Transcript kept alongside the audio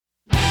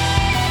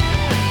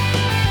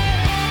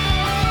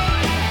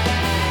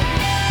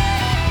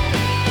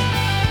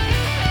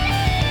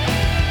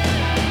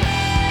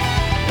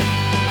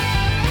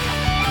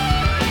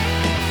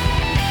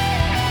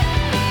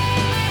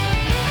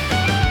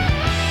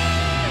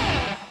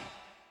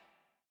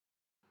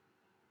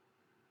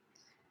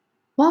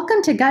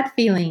Welcome to Gut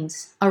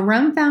Feelings, a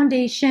Rome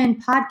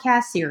Foundation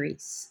podcast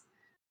series.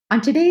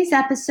 On today's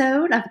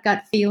episode of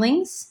Gut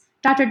Feelings,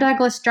 Dr.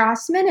 Douglas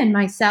Drossman and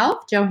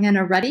myself,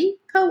 Johanna Ruddy,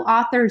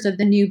 co-authors of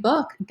the new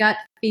book, Gut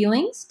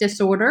Feelings,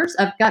 Disorders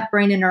of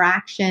Gut-Brain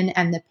Interaction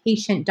and the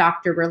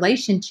Patient-Doctor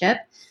Relationship,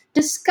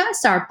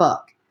 discuss our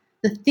book,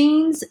 the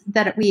themes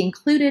that we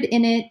included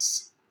in it,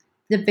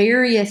 the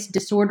various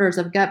disorders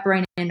of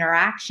gut-brain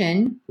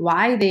interaction,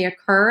 why they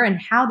occur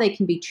and how they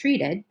can be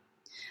treated,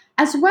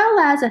 as well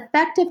as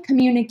effective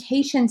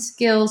communication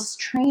skills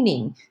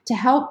training to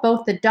help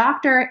both the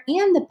doctor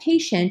and the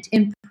patient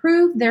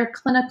improve their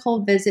clinical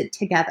visit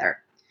together.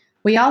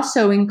 We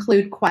also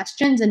include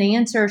questions and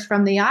answers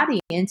from the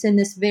audience in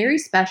this very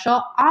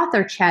special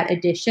author chat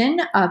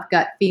edition of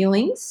Gut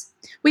Feelings.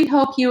 We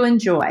hope you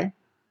enjoy.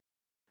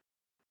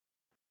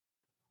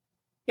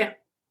 Yeah.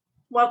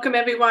 Welcome,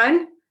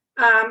 everyone.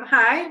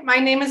 Hi, my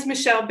name is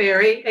Michelle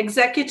Berry,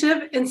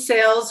 Executive and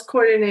Sales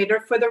Coordinator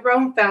for the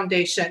Rome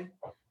Foundation.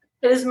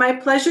 It is my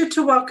pleasure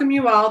to welcome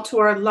you all to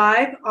our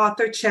live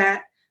author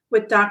chat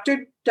with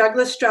Dr.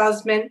 Douglas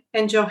Drossman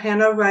and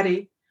Johanna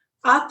Ruddy,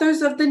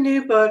 authors of the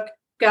new book,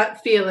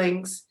 Gut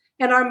Feelings,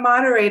 and our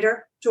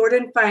moderator,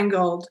 Jordan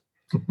Feingold.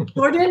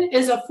 Jordan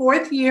is a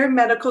fourth-year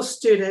medical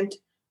student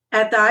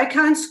at the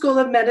Icahn School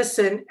of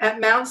Medicine at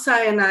Mount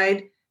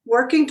Sinai,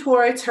 working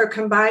towards her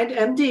combined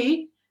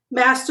MD,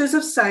 Masters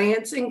of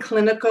Science in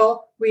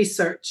Clinical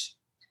Research,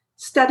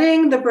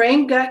 studying the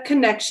brain-gut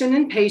connection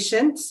in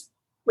patients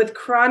with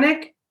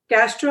chronic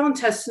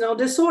gastrointestinal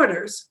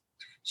disorders.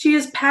 She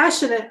is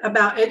passionate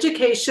about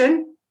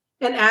education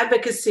and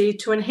advocacy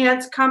to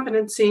enhance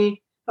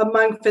competency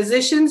among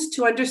physicians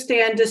to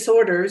understand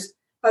disorders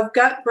of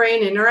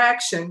gut-brain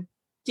interaction,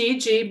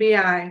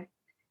 DGBI,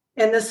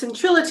 and the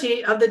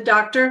centrality of the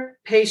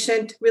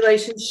doctor-patient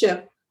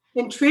relationship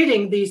in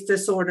treating these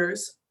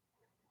disorders.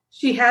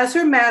 She has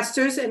her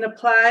master's in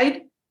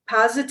applied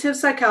positive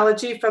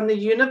psychology from the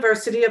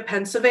University of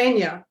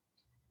Pennsylvania.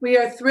 We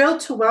are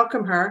thrilled to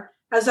welcome her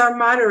as our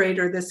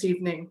moderator this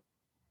evening.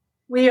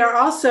 We are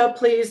also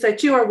pleased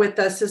that you are with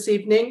us this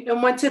evening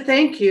and want to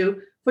thank you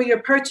for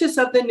your purchase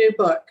of the new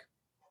book.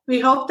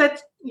 We hope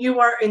that you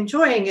are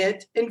enjoying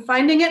it and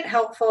finding it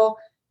helpful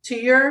to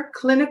your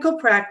clinical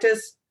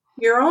practice,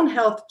 your own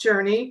health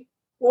journey,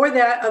 or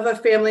that of a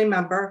family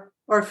member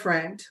or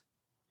friend.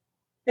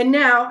 And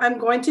now I'm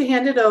going to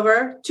hand it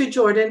over to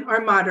Jordan,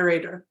 our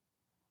moderator.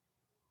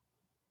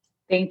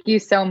 Thank you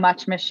so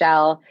much,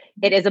 Michelle.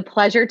 It is a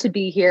pleasure to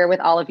be here with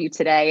all of you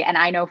today, and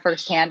I know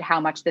firsthand how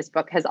much this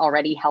book has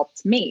already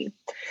helped me.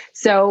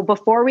 So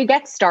before we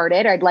get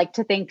started, I'd like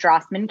to thank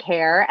Drossman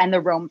Care and the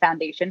Rome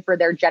Foundation for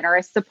their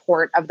generous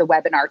support of the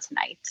webinar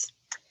tonight.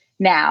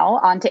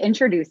 Now, on to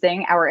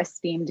introducing our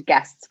esteemed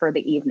guests for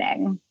the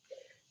evening.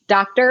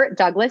 Dr.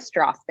 Douglas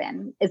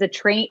Drossman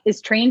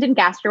is trained in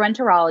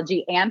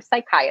gastroenterology and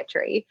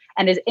psychiatry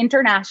and is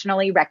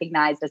internationally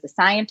recognized as a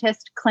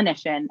scientist,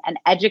 clinician, and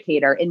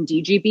educator in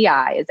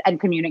DGBIs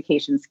and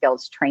communication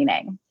skills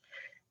training.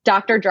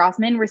 Dr.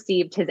 Drossman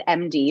received his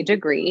MD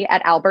degree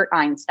at Albert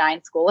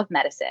Einstein School of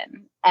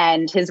Medicine,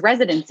 and his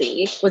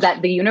residency was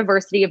at the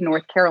University of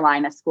North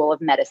Carolina School of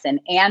Medicine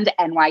and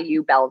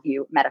NYU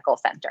Bellevue Medical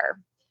Center.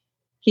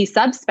 He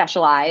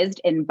subspecialized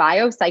in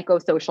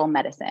biopsychosocial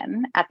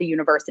medicine at the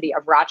University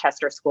of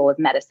Rochester School of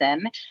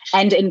Medicine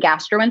and in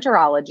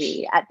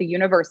gastroenterology at the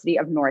University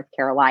of North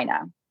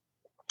Carolina.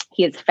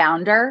 He is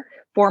founder,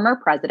 former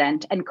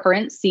president, and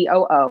current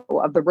COO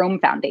of the Rome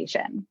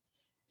Foundation.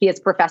 He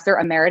is professor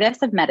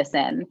emeritus of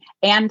medicine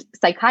and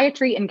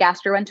psychiatry and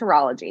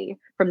gastroenterology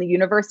from the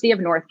University of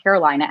North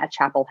Carolina at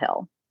Chapel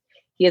Hill.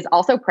 He is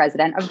also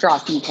president of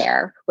Drossman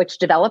Care, which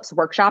develops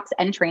workshops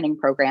and training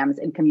programs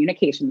in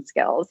communication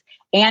skills,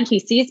 and he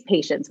sees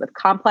patients with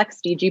complex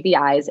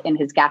DGBIs in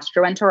his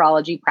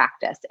gastroenterology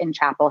practice in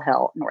Chapel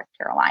Hill, North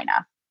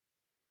Carolina.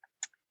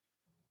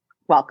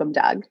 Welcome,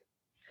 Doug.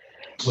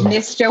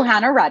 Miss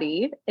Johanna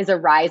Ruddy is a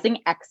rising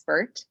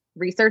expert,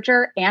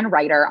 researcher, and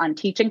writer on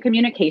teaching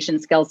communication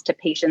skills to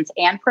patients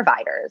and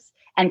providers,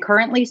 and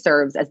currently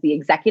serves as the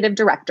executive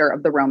director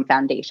of the Rome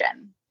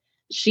Foundation.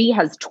 She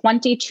has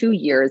 22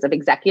 years of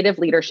executive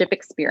leadership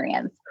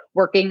experience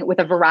working with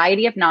a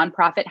variety of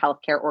nonprofit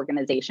healthcare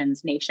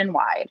organizations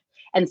nationwide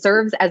and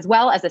serves as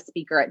well as a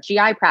speaker at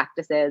GI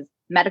practices,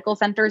 medical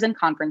centers, and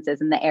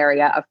conferences in the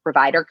area of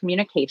provider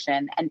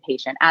communication and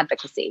patient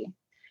advocacy.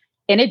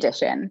 In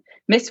addition,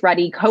 Ms.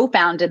 Ruddy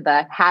co-founded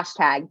the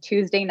hashtag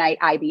Tuesday Night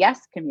IBS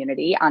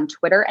community on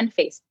Twitter and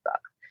Facebook,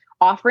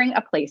 offering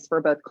a place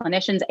for both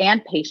clinicians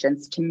and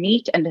patients to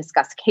meet and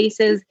discuss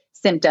cases,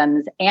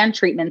 symptoms, and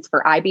treatments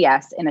for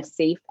IBS in a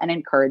safe and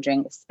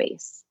encouraging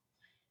space.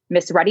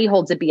 Ms. Ruddy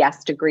holds a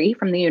BS degree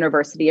from the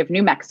University of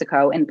New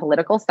Mexico in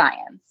political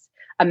science,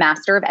 a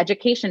Master of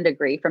Education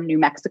degree from New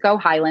Mexico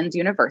Highlands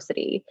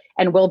University,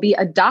 and will be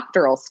a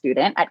doctoral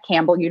student at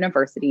Campbell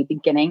University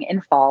beginning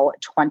in fall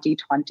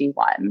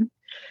 2021.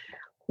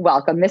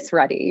 Welcome, Ms.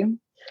 Ruddy.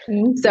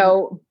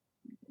 So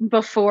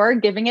Before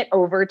giving it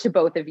over to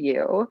both of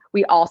you,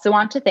 we also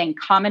want to thank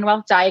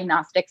Commonwealth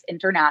Diagnostics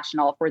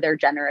International for their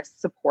generous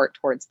support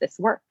towards this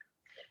work.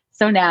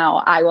 So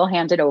now I will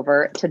hand it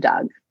over to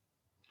Doug.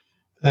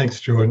 Thanks,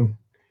 Jordan.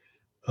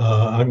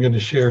 I'm going to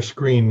share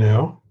screen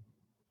now.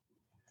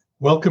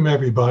 Welcome,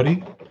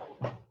 everybody.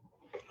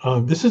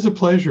 This is a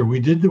pleasure. We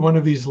did one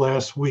of these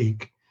last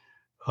week,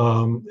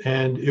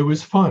 and it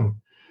was fun.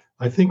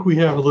 I think we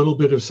have a little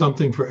bit of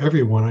something for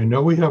everyone. I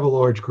know we have a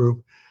large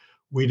group.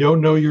 We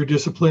don't know your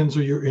disciplines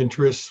or your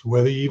interests,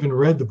 whether you even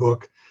read the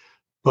book,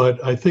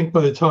 but I think by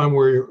the time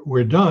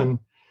we're done,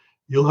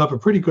 you'll have a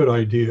pretty good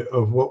idea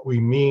of what we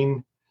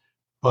mean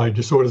by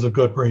disorders of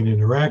gut-brain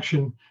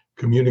interaction,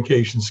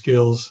 communication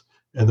skills,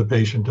 and the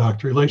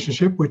patient-doctor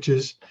relationship, which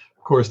is,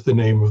 of course, the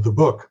name of the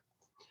book.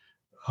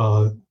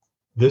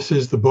 This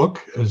is the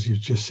book, as you've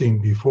just seen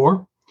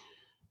before.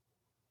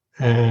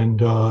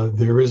 And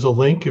there is a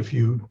link if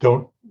you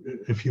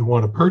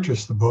want to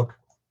purchase the book.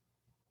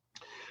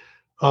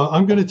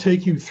 I'm going to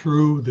take you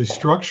through the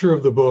structure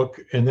of the book,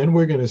 and then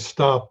we're going to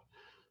stop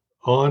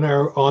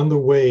on the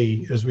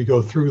way as we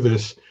go through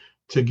this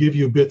to give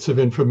you bits of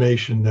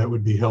information that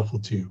would be helpful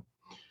to you.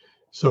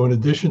 So in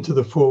addition to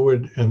the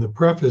foreword and the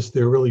preface,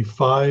 there are really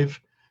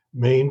 5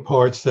 main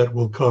parts that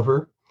we'll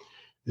cover.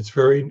 It's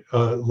very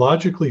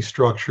logically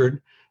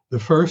structured. The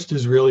first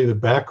is really the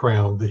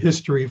background, the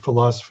history,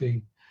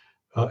 philosophy,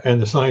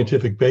 and the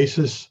scientific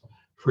basis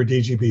for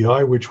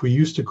DGBI, which we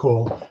used to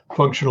call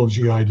functional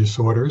GI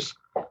disorders.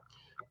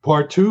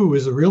 Part 2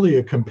 is really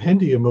a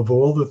compendium of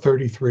all the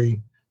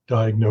 33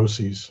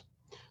 diagnoses.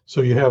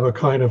 So you have a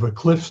kind of a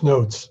Cliff's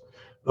Notes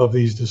of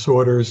these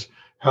disorders,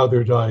 how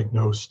they're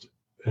diagnosed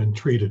and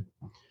treated.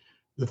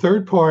 The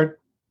third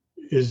part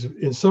is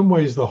in some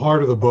ways the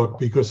heart of the book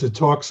because it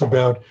talks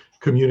about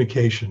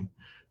communication.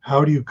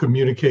 How do you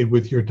communicate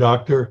with your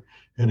doctor,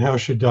 and how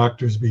should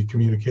doctors be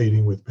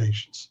communicating with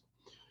patients?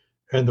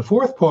 And the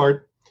fourth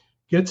part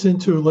gets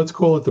into, let's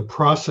call it the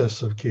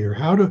process of care.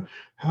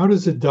 How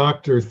does a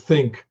doctor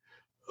think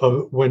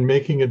of when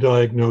making a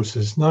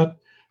diagnosis? Not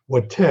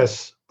what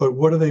tests, but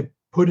what do they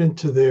put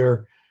into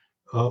their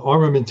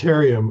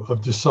armamentarium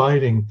of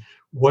deciding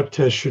what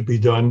tests should be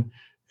done,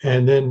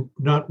 and then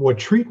not what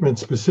treatment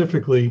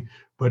specifically,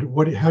 but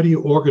how do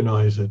you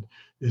organize it?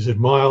 Is it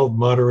mild,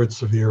 moderate,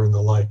 severe, and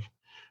the like?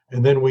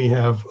 And then we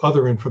have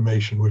other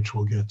information which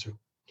we'll get to.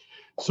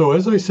 So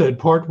as I said,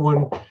 part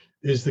 1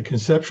 is the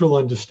conceptual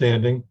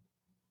understanding.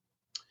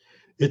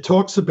 It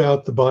talks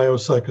about the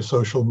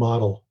biopsychosocial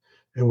model,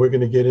 and we're going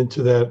to get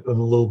into that in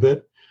a little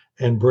bit,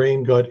 and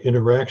brain-gut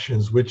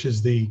interactions, which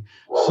is the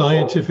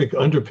scientific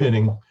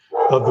underpinning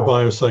of the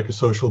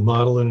biopsychosocial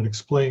model, and it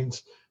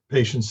explains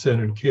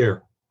patient-centered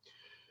care.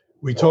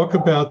 We talk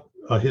about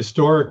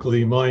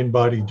historically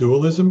mind-body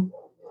dualism,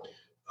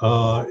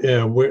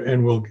 and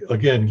we'll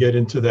again get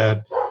into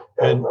that.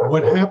 And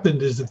what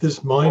happened is that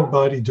this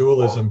mind-body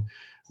dualism,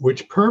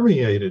 which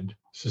permeated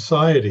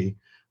society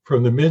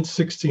from the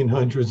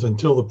mid-1600s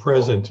until the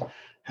present,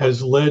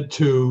 has led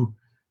to,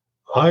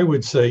 I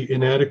would say,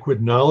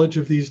 inadequate knowledge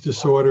of these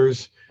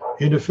disorders,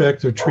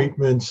 ineffective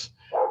treatments,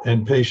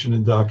 and patient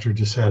and doctor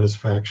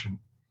dissatisfaction.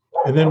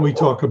 And then we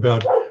talk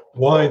about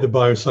why the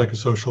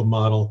biopsychosocial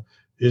model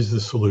is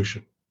the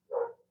solution.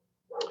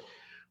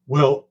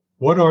 Well,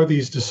 what are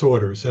these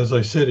disorders? As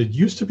I said, it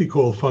used to be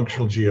called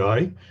functional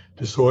GI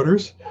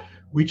disorders.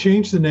 We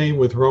changed the name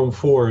with Rome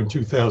 4 in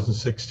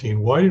 2016.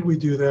 Why did we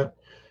do that?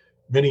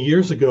 Many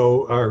years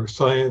ago, our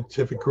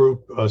scientific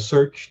group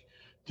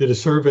did a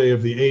survey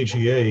of the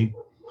AGA,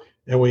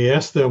 and we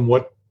asked them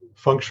what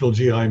functional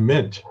GI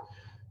meant.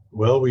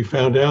 Well, we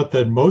found out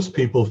that most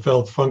people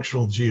felt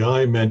functional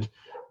GI meant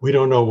we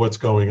don't know what's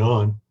going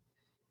on.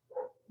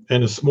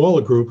 And a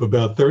smaller group,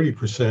 about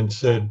 30%,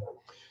 said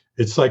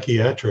it's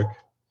psychiatric.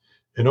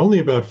 And only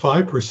about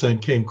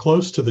 5% came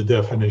close to the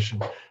definition,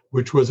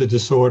 which was a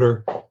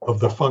disorder of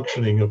the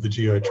functioning of the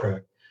GI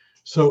tract.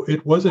 So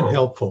it wasn't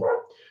helpful.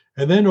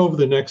 And then over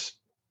the next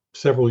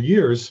several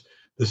years,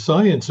 the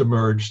science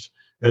emerged,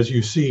 as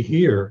you see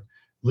here,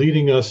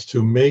 leading us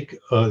to make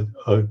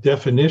a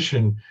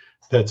definition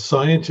that's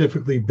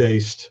scientifically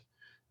based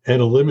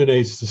and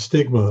eliminates the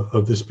stigma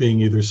of this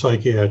being either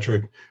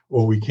psychiatric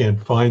or we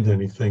can't find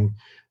anything,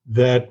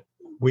 that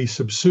we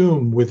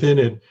subsume within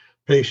it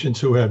patients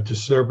who have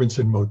disturbance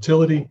in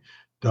motility,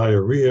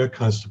 diarrhea,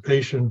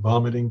 constipation,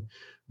 vomiting,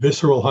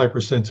 visceral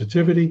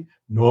hypersensitivity,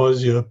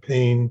 nausea,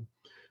 pain,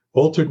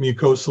 altered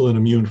mucosal and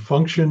immune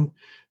function,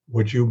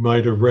 what you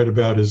might have read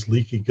about as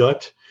leaky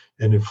gut,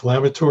 and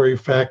inflammatory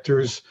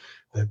factors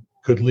that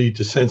could lead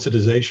to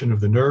sensitization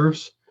of the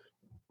nerves,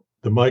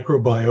 the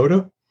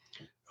microbiota,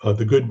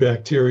 the good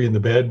bacteria and the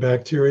bad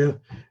bacteria,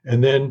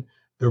 and then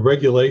the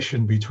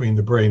regulation between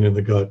the brain and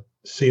the gut,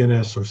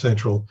 CNS or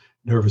central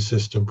nervous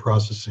system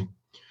processing.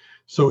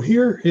 So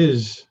here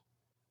is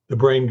the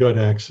brain-gut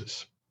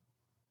axis.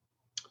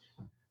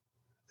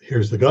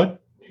 Here's the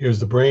gut, here's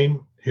the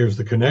brain, here's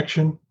the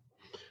connection.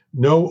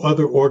 No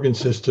other organ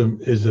system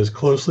is as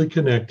closely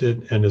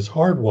connected and as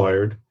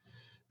hardwired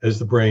as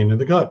the brain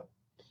and the gut.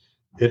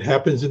 It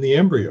happens in the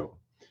embryo.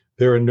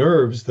 There are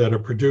nerves that are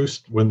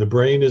produced when the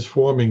brain is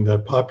forming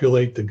that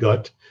populate the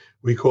gut.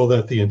 We call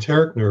that the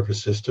enteric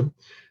nervous system.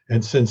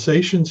 And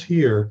sensations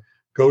here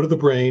go to the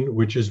brain,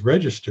 which is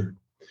registered.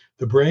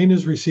 The brain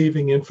is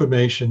receiving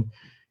information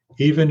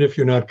even if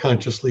you're not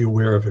consciously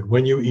aware of it.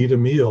 When you eat a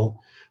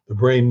meal, the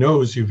brain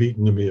knows you've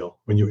eaten the meal.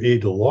 When you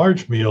eat a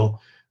large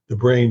meal, the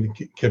brain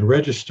can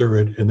register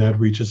it, and that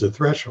reaches a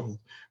threshold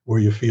where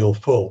you feel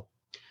full.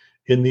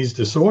 In these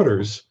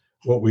disorders,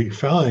 what we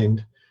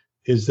find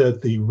is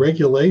that the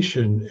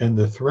regulation and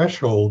the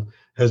threshold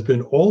has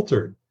been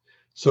altered.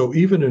 So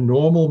even a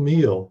normal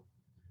meal,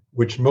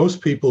 which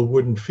most people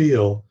wouldn't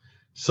feel,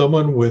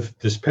 someone with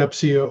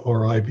dyspepsia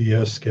or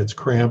IBS gets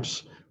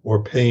cramps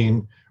or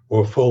pain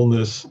or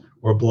fullness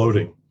or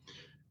bloating.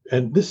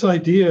 And this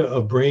idea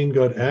of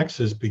brain-gut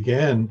axis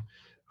began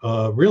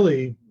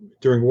really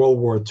during World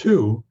War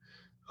II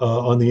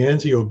on the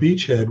Anzio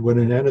beachhead when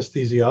an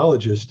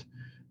anesthesiologist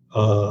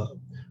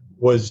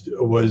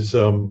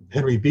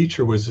Henry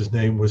Beecher was his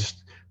name,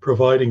 was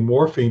providing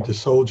morphine to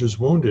soldiers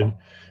wounded.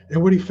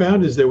 And what he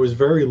found is there was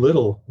very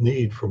little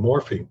need for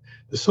morphine.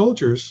 The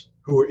soldiers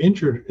who were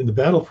injured in the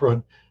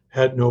battlefront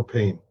had no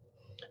pain.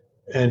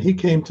 And he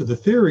came to the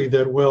theory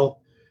that,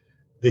 well,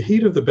 the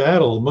heat of the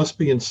battle must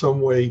be in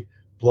some way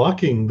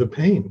blocking the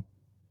pain.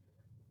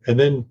 And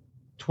then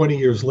 20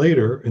 years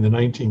later, in the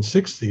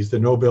 1960s, the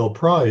Nobel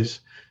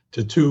Prize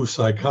to two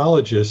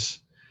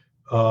psychologists,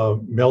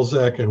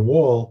 Melzack and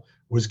Wall,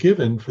 was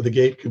given for the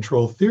gate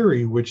control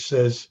theory, which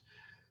says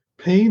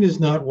pain is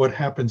not what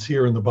happens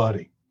here in the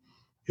body.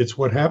 It's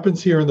what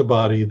happens here in the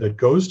body that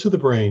goes to the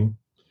brain,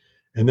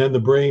 and then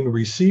the brain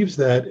receives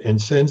that and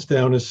sends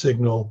down a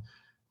signal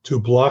to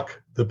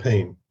block the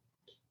pain.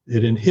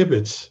 It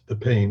inhibits the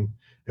pain,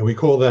 and we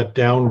call that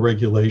down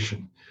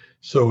regulation.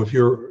 So if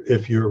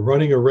you're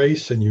running a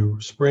race and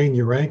you sprain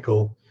your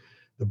ankle,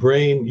 the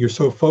brain, you're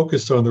so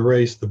focused on the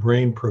race, the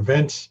brain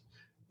prevents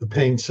the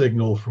pain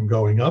signal from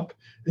going up,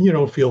 and you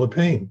don't feel the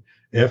pain.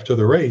 After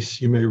the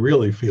race, you may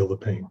really feel the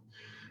pain.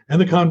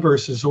 And the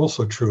converse is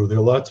also true. There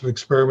are lots of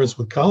experiments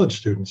with college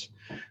students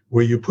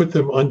where you put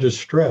them under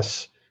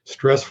stress,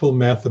 stressful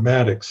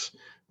mathematics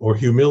or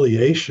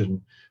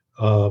humiliation.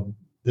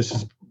 This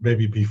is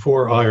maybe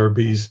before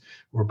IRBs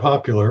were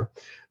popular.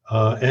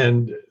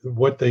 And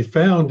what they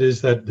found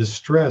is that the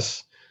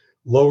stress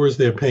lowers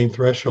their pain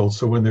threshold.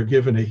 So when they're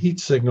given a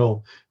heat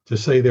signal to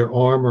say their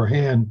arm or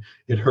hand,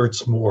 it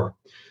hurts more.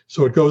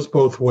 So it goes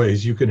both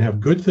ways. You can have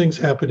good things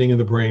happening in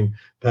the brain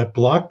that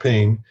block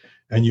pain,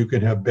 and you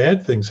can have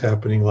bad things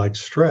happening like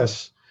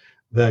stress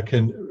that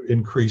can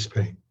increase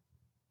pain.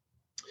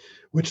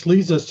 Which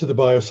leads us to the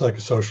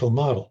biopsychosocial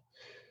model.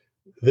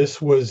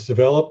 This was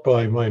developed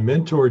by my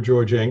mentor,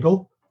 George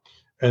Engel,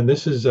 and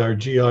this is our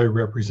GI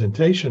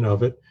representation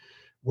of it,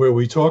 where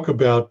we talk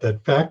about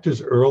that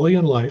factors early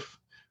in life,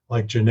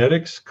 like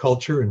genetics,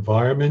 culture,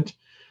 environment,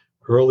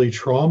 early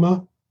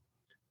trauma,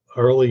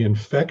 early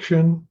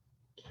infection,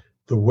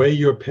 the way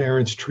your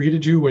parents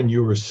treated you when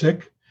you were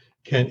sick,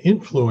 can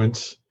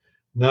influence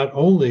not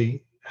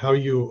only how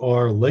you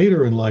are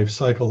later in life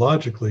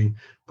psychologically,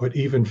 but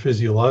even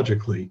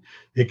physiologically.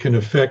 It can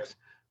affect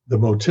the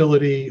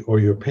motility or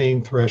your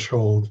pain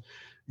threshold.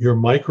 Your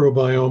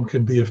microbiome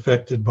can be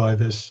affected by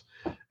this,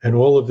 and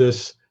all of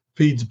this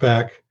feeds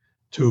back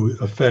to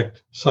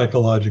affect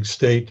psychologic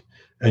state.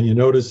 And you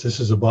notice this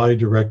is a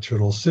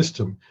bidirectional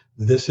system.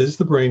 This is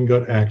the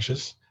brain-gut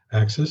axis,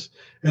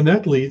 and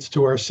that leads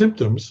to our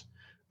symptoms,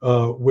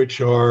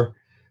 which are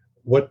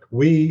what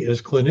we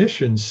as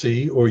clinicians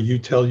see, or you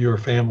tell your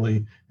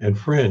family and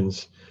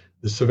friends,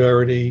 the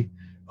severity,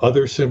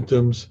 other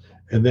symptoms,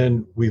 and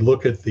then we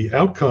look at the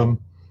outcome,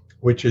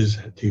 which is,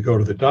 do you go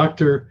to the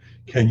doctor?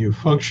 Can you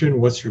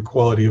function? What's your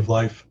quality of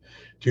life?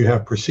 Do you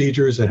have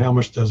procedures, and how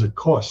much does it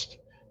cost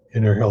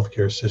in our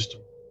healthcare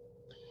system?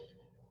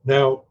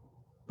 Now,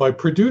 by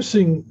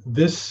producing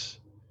this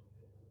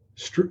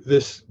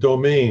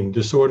domain,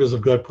 disorders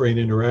of gut-brain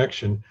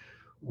interaction,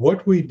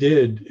 what we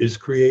did is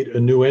create a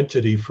new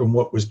entity from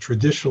what was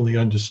traditionally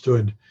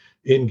understood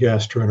in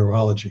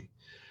gastroenterology.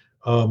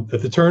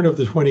 At the turn of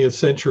the 20th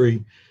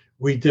century,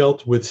 we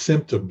dealt with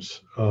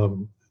symptoms,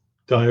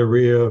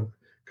 diarrhea,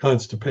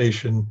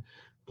 constipation,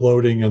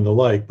 bloating, and the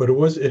like, but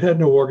it had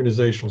no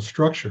organizational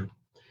structure.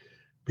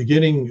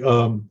 Beginning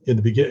at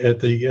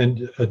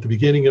the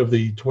beginning of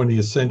the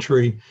 20th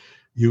century,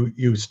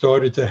 you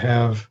started to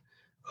have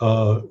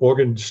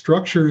organ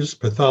structures,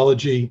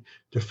 pathology,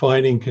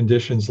 defining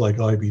conditions like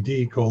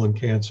IBD, colon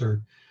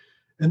cancer.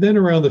 And then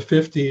around the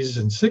 50s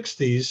and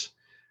 60s,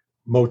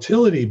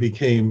 motility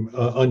became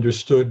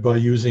understood by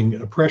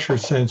using pressure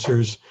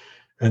sensors.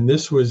 And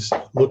this was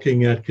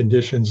looking at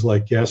conditions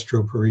like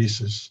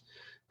gastroparesis,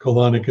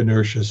 colonic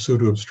inertia,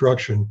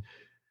 pseudoobstruction.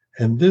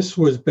 And this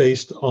was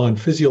based on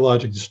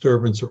physiologic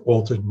disturbance or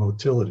altered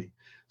motility.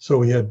 So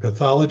we had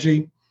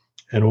pathology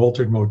and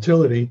altered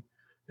motility,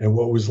 and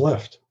what was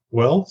left?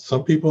 Well,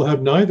 some people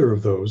have neither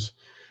of those.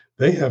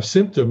 They have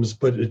symptoms,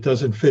 but it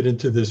doesn't fit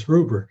into this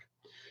rubric.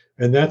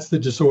 And that's the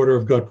disorder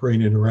of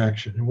gut-brain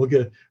interaction. And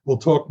we'll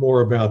talk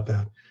more about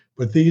that.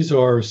 but these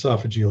are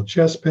esophageal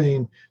chest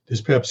pain,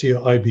 dyspepsia,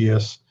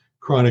 IBS,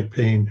 chronic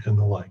pain, and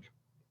the like.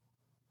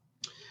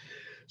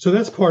 So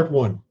that's part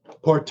one.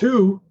 Part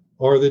two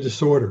are the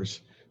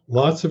disorders.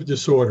 Lots of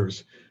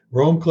disorders.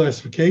 Rome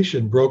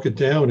classification broke it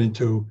down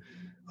into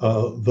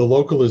the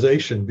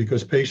localization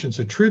because patients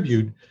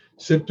attribute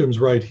symptoms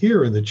right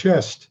here in the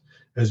chest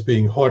as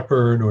being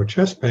heartburn or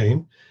chest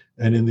pain,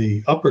 and in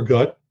the upper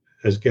gut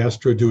as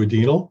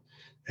gastroduodenal,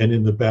 and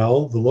in the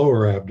bowel, the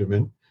lower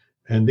abdomen.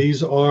 And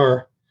these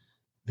are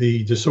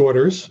the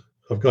disorders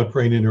of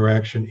gut-brain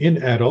interaction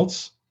in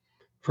adults,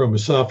 from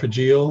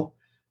esophageal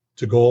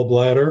to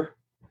gallbladder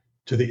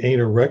to the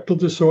anorectal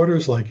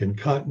disorders like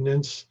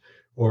incontinence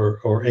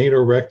or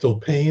anorectal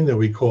pain that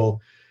we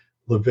call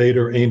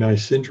levator ani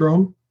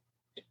syndrome,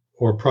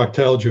 or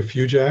proctalgia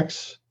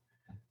fugax,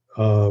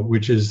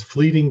 which is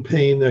fleeting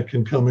pain that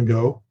can come and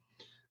go,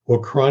 or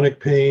chronic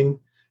pain,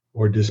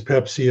 or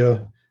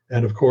dyspepsia,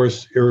 and of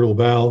course, irritable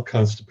bowel,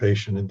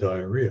 constipation, and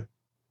diarrhea.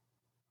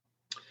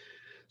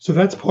 So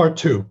that's part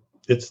two.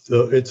 It's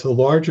a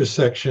larger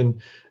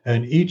section,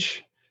 and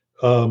each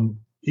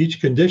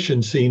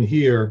condition seen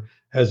here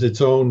has its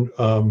own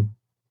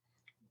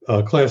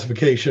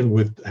classification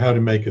with how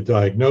to make a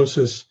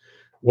diagnosis,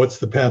 what's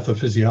the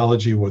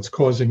pathophysiology, what's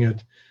causing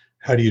it,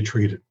 how do you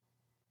treat it.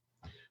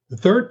 The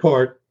third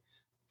part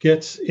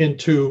gets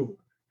into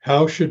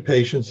how should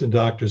patients and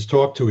doctors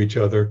talk to each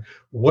other,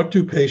 what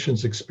do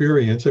patients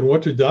experience, and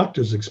what do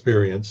doctors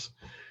experience.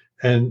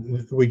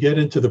 And we get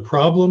into the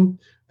problem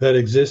that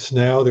exists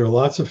now. There are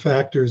lots of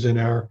factors in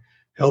our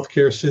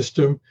healthcare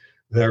system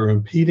that are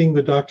impeding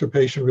the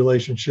doctor-patient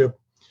relationship.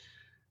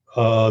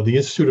 The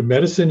Institute of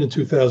Medicine in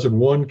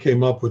 2001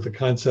 came up with the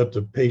concept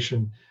of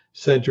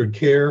patient-centered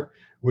care,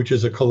 which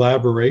is a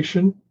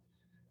collaboration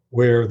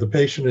where the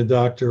patient and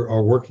doctor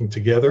are working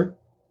together.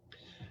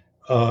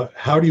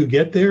 How do you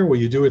get there? Well,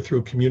 you do it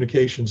through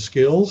communication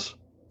skills.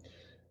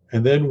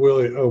 And then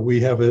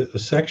we have a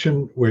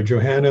section where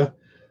Johanna,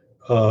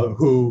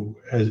 who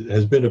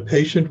has been a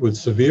patient with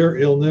severe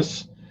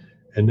illness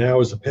and now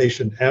is a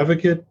patient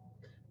advocate,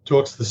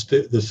 talks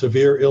the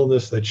severe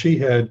illness that she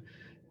had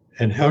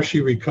and how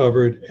she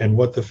recovered and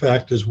what the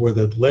factors were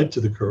that led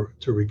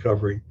to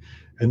recovery.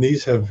 And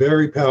these have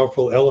very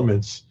powerful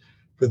elements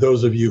for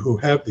those of you who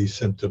have these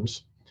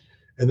symptoms.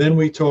 And then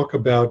we talk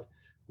about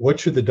what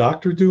should the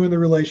doctor do in the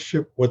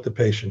relationship, what the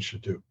patient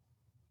should do.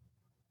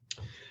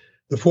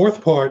 The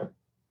fourth part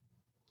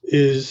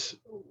is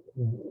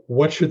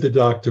what should the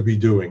doctor be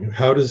doing?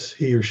 How does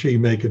he or she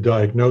make a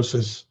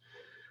diagnosis?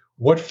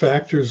 What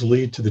factors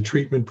lead to the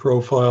treatment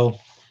profile?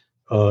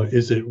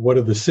 What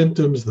are the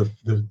symptoms,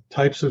 the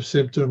types of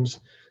symptoms,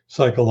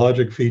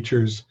 psychologic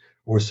features,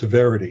 or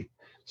severity?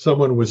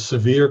 Someone with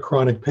severe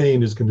chronic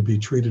pain is going to be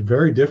treated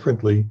very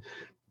differently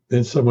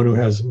than someone who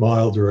has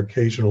mild or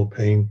occasional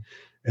pain.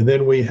 And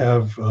then we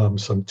have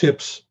some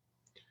tips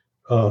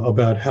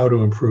about how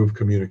to improve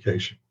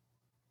communication.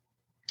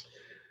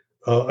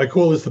 I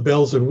call this the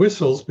bells and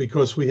whistles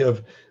because we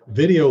have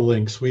video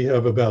links. We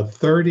have about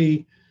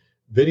 30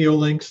 video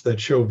links that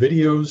show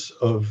videos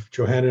of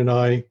Johanna and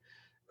I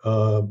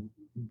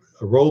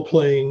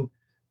role-playing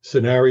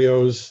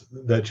scenarios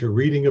that you're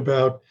reading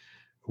about.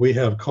 We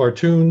have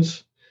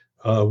cartoons,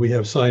 we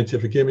have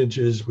scientific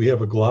images, we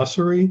have a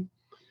glossary,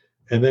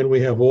 and then we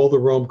have all the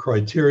Rome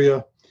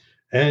criteria.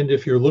 And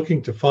if you're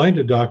looking to find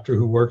a doctor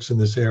who works in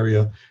this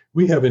area,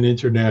 we have an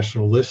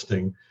international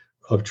listing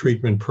of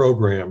treatment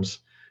programs,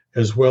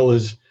 as well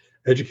as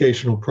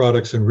educational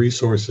products and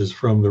resources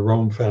from the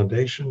Rome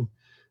Foundation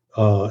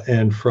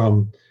and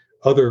from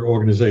other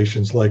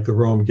organizations like the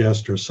Rome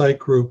Gastro Psych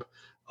Group,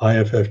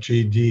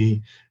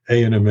 IFFGD,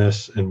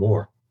 ANMS, and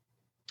more.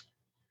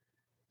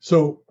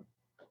 So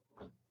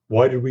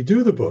why did we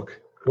do the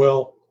book?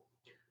 Well,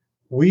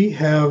 we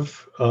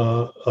have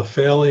a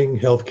failing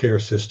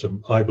healthcare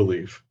system, I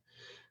believe.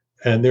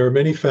 And there are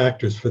many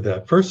factors for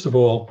that. First of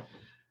all,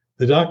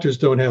 the doctors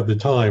don't have the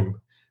time.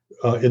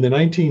 In the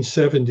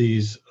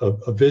 1970s,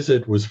 a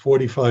visit was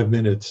 45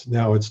 minutes.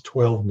 Now it's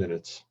 12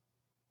 minutes.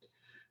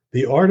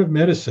 The art of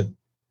medicine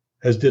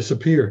has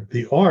disappeared.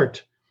 The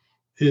art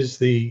is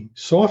the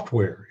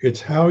software.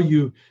 It's how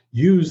you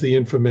use the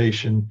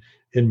information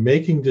in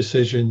making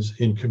decisions,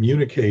 in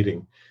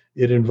communicating.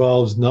 It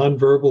involves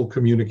nonverbal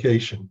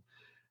communication.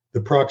 The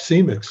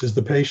proxemics, is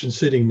the patient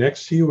sitting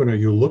next to you and are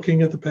you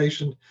looking at the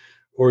patient,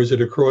 or is it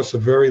across a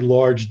very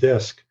large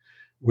desk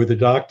where the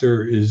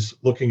doctor is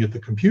looking at the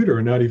computer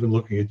and not even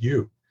looking at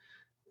you?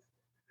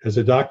 Has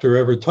a doctor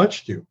ever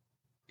touched you,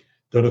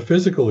 done a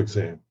physical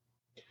exam?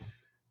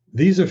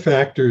 These are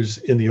factors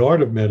in the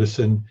art of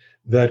medicine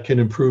that can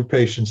improve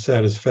patient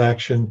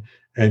satisfaction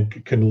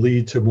and can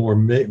lead to more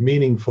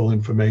meaningful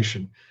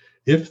information.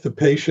 If the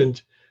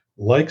patient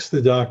likes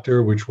the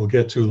doctor, which we'll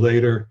get to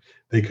later,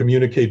 they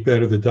communicate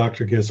better, the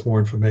doctor gets more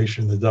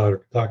information,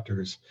 the doctor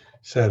is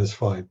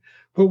satisfied.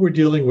 But we're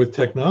dealing with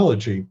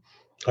technology.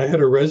 I had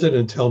a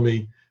resident tell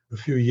me a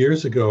few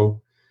years ago,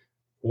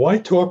 why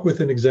talk with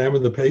and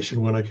examine the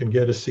patient when I can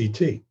get a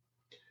CT?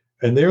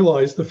 And there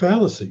lies the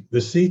fallacy.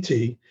 The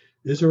CT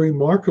is a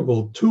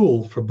remarkable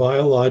tool for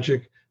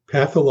biologic,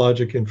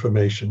 pathologic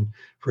information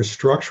for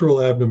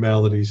structural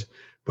abnormalities,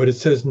 but it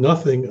says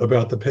nothing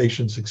about the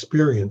patient's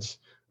experience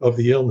of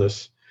the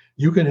illness.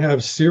 You can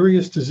have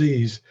serious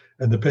disease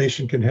and the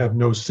patient can have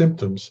no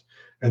symptoms.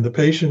 And the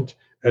patient,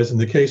 as in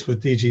the case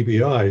with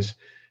DGBIs,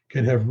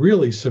 can have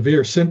really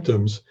severe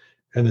symptoms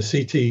and the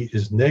CT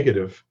is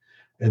negative.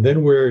 And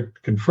then we're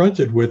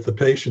confronted with the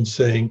patient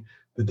saying,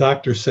 the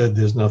doctor said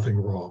there's nothing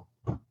wrong.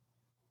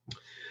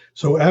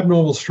 So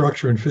abnormal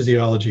structure and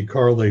physiology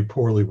correlate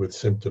poorly with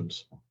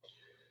symptoms.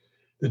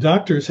 The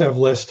doctors have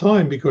less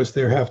time because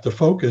they have to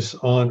focus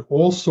on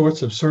all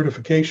sorts of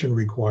certification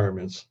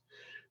requirements.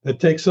 That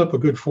takes up a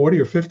good 40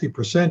 or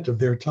 50% of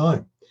their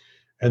time.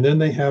 And then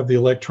they have the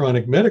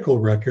electronic medical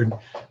record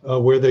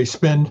where they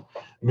spend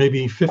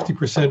maybe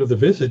 50% of the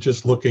visit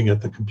just looking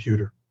at the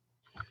computer.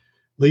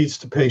 Leads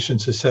to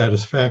patients'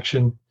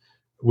 dissatisfaction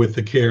with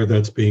the care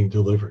that's being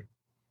delivered.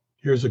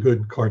 Here's a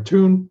good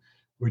cartoon,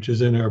 which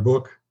is in our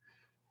book.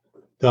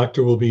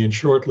 Doctor will be in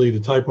shortly to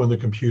type on the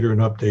computer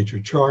and update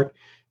your chart.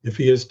 If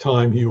he has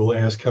time, he will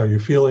ask how you're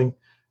feeling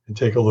and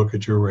take a look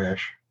at your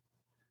rash.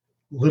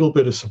 Little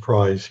bit of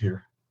surprise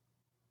here.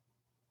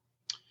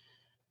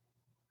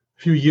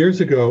 A few years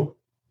ago,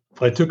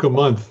 I took a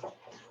month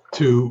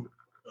to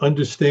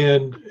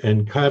understand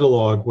and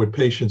catalog what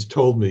patients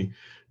told me.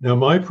 Now,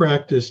 my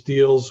practice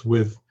deals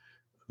with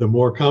the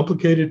more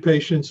complicated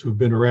patients who've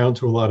been around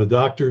to a lot of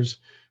doctors,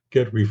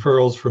 get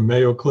referrals from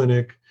Mayo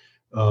Clinic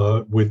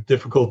with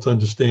difficult to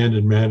understand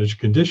and manage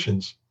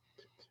conditions.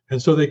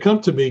 And so they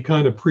come to me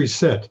kind of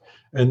preset.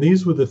 And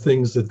these were the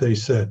things that they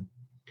said.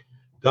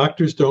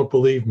 Doctors don't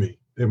believe me.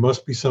 There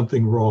must be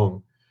something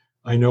wrong.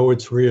 I know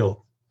it's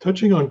real.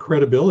 Touching on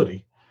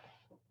credibility.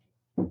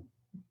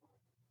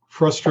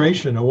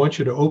 Frustration. I want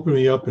you to open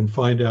me up and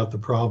find out the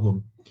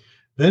problem.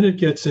 Then it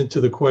gets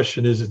into the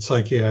question, is it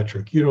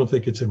psychiatric? You don't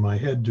think it's in my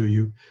head, do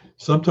you?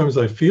 Sometimes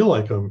I feel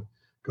like I'm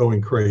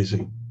going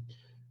crazy.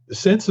 The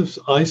sense of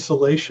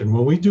isolation.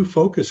 When we do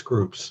focus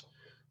groups,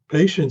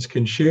 patients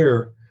can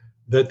share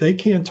that they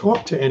can't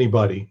talk to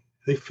anybody.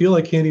 They feel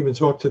like can't even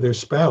talk to their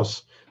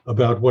spouse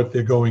about what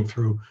they're going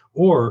through,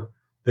 or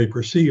they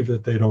perceive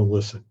that they don't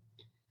listen.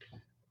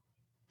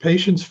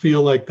 Patients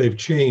feel like they've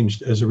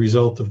changed as a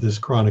result of this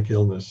chronic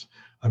illness.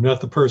 I'm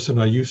not the person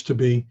I used to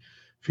be.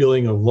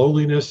 Feeling of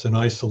loneliness and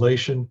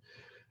isolation.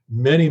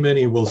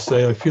 Many will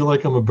say, I feel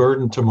like I'm a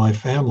burden to my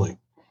family.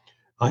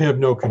 I have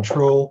no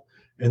control.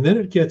 And then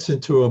it gets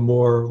into a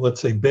more, let's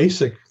say,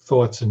 basic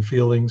thoughts and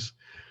feelings.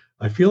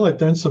 I feel I've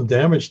done some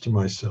damage to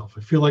myself.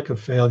 I feel like a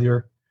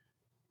failure.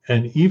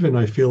 And even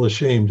I feel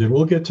ashamed. And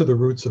we'll get to the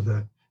roots of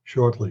that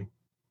shortly.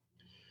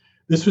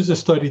 This was a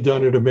study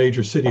done at a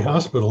major city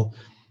hospital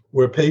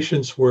where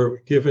patients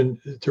were given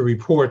to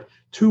report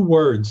 2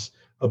 words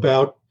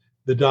about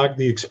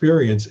the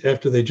experience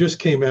after they just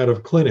came out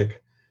of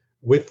clinic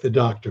with the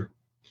doctor.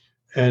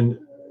 And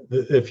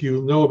if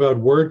you know about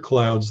word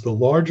clouds, the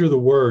larger the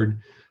word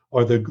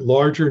are the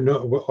larger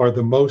are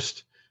the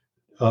most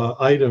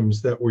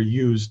items that were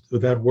used,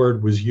 that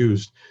word was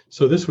used.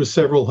 So this was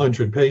several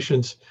hundred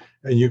patients,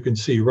 and you can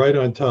see right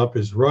on top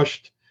is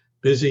rushed,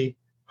 busy,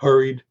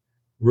 hurried,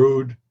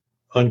 rude,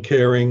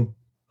 uncaring,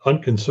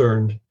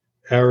 unconcerned,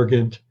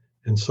 arrogant,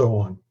 and so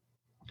on.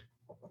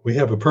 We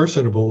have a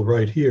personable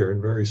right here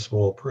in very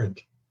small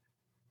print.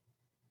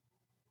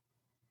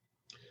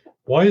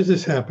 Why is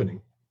this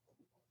happening?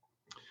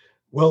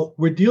 Well,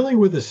 we're dealing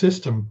with a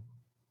system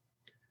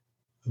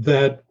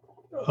that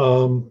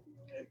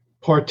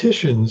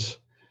partitions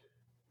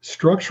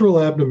structural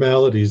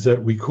abnormalities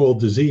that we call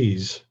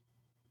disease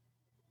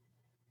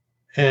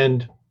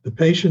and the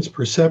patient's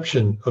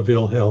perception of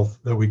ill health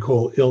that we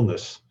call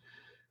illness.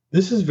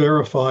 This is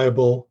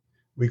verifiable.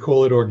 We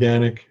call it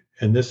organic,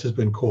 and this has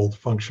been called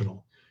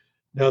functional.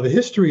 Now, the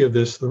history of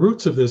this, the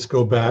roots of this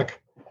go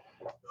back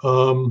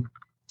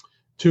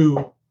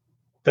to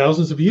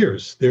thousands of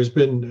years. There's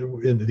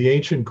been, in the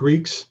ancient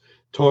Greeks,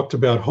 talked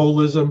about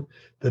holism,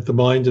 that the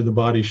mind and the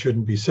body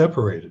shouldn't be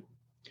separated.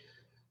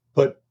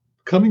 But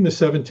coming the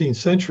 17th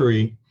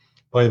century,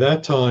 by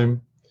that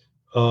time,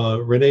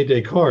 René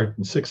Descartes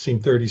in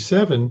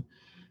 1637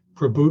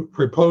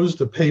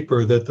 proposed a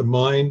paper that the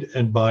mind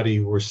and body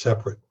were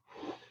separate.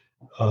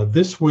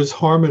 This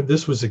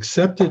was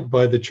accepted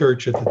by the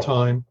church at the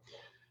time.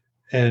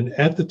 And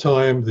at the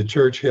time, the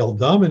church held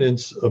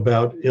dominance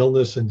about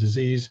illness and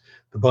disease.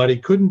 The body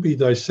couldn't be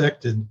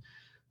dissected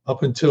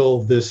up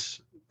until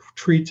this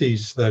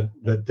treatise that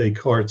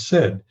Descartes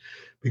said,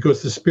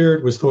 because the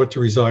spirit was thought to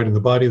reside in the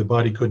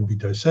body couldn't be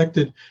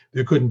dissected,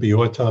 there couldn't be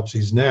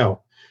autopsies.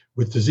 Now,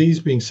 with disease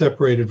being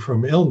separated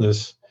from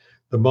illness,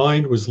 the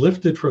mind was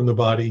lifted from the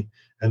body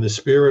and the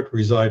spirit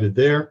resided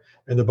there,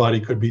 and the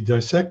body could be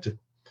dissected.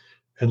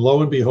 And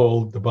lo and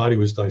behold, the body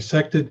was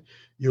dissected.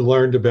 You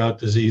learned about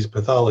disease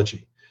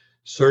pathology,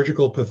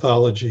 surgical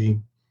pathology,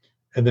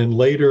 and then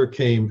later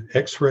came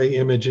X-ray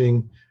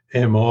imaging,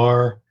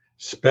 MR,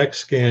 SPECT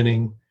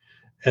scanning,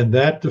 and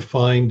that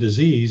defined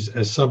disease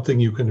as something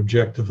you can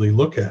objectively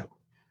look at.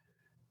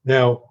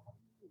 Now,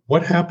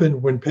 what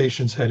happened when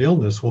patients had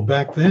illness? Well,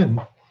 back then,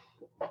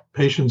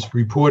 patients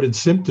reported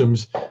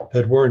symptoms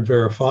that weren't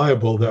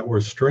verifiable, that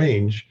were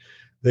strange.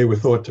 They were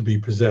thought to be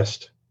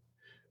possessed.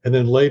 And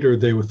then later,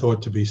 they were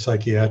thought to be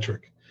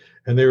psychiatric.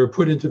 And they were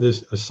put into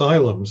this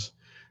asylums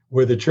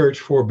where the church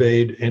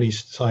forbade any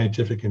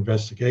scientific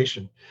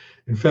investigation.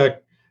 In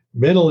fact,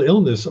 mental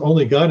illness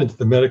only got into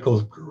the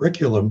medical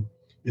curriculum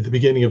at the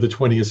beginning of the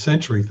 20th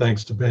century,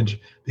 thanks to the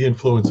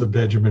influence of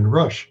Benjamin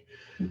Rush.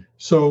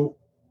 So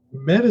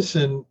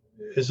medicine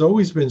has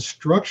always been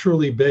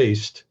structurally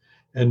based,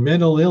 and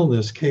mental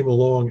illness came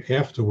along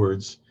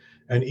afterwards.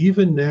 And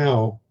even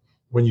now,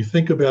 when you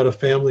think about a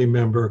family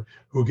member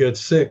who gets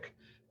sick,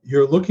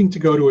 you're looking to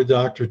go to a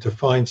doctor to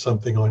find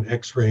something on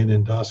X-ray and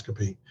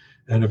endoscopy.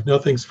 And if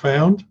nothing's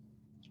found,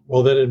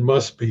 well, then it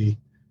must be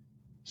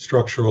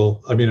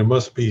structural. I mean, it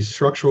must be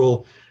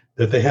structural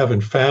that they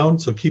haven't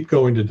found. So keep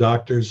going to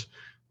doctors,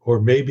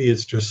 or maybe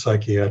it's just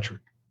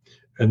psychiatric.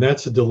 And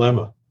that's a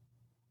dilemma.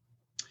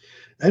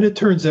 And it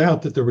turns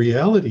out that the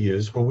reality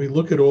is, when we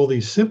look at all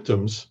these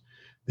symptoms,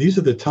 these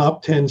are the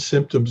top 10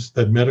 symptoms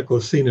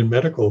that seen in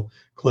medical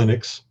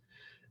clinics.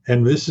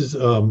 And this is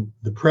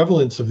the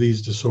prevalence of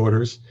these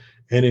disorders.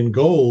 And in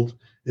gold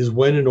is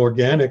when an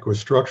organic or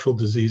structural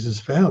disease is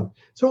found.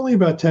 It's only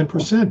about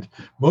 10%.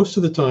 Most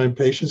of the time,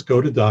 patients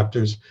go to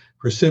doctors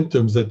for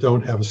symptoms that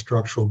don't have a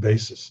structural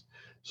basis.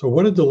 So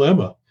what a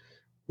dilemma.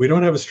 We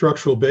don't have a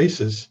structural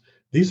basis.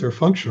 These are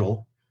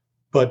functional,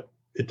 but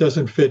it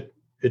doesn't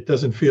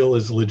feel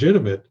as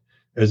legitimate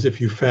as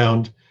if you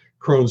found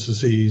Crohn's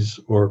disease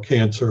or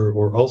cancer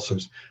or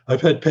ulcers.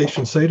 I've had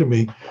patients say to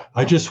me,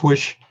 I just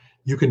wish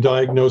you can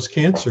diagnose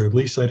cancer. At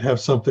least I'd have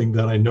something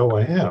that I know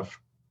I have.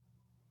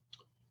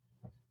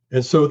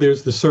 And so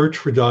there's the search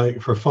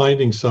for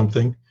finding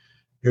something.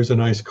 Here's a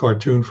nice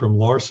cartoon from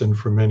Larson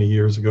from many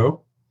years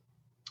ago.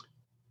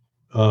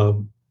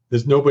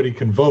 There's nobody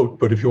can vote,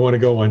 but if you want to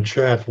go on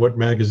chat, what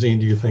magazine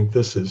do you think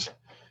this is?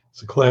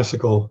 It's a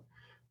classical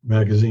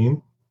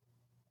magazine.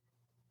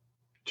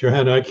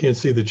 Johanna, I can't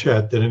see the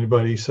chat. Did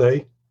anybody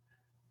say?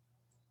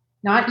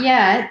 Not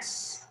yet.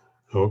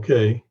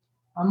 Okay.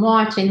 I'm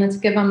watching. Let's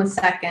give them a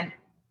second.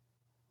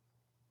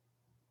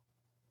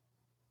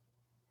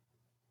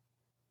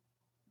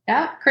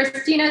 Yeah,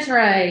 Christina's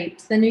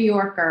right. The New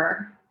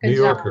Yorker. Good New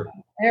job. Yorker.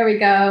 There we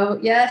go.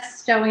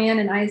 Yes, Joanne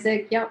and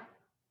Isaac. Yep.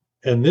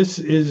 And this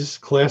is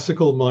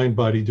classical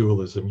mind-body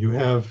dualism. You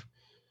have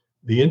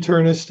the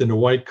internist in a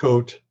white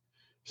coat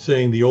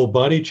saying the old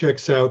body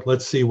checks out.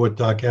 Let's see what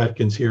Doc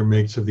Atkins here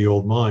makes of the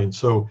old mind.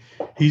 So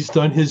he's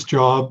done his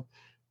job,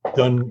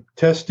 done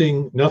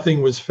testing.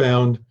 Nothing was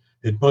found.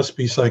 It must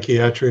be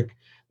psychiatric.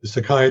 The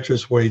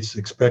psychiatrist waits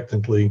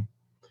expectantly.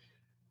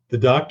 The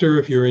doctor,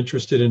 if you're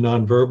interested in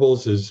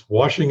nonverbals, is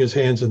washing his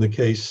hands in the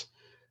case,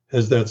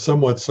 has that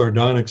somewhat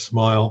sardonic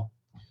smile,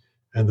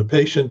 and the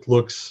patient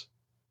looks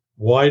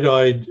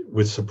wide-eyed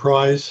with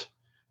surprise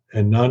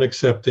and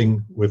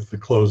non-accepting with the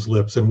closed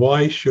lips. And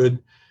why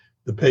should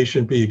the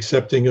patient be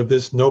accepting of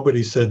this?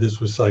 Nobody said this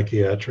was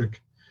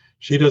psychiatric.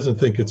 She doesn't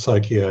think it's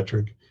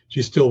psychiatric.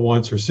 She still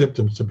wants her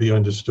symptoms to be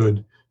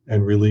understood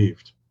and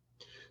relieved.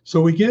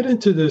 So we get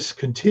into this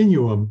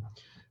continuum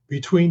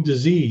between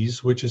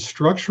disease, which is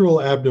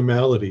structural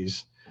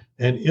abnormalities,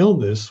 and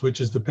illness, which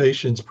is the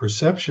patient's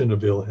perception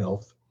of ill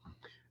health.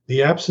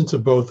 The absence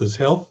of both is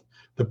health.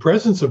 The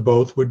presence of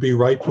both would be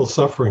rightful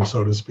suffering,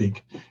 so to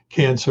speak.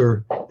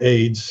 Cancer,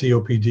 AIDS,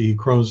 COPD,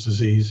 Crohn's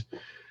disease.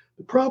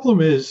 The problem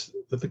is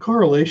that the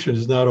correlation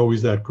is not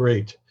always that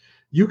great.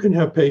 You can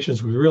have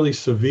patients with really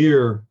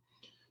severe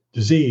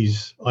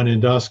disease on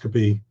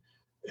endoscopy,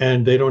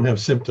 and they don't have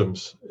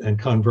symptoms, and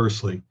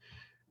conversely.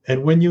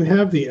 And when you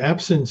have the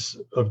absence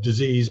of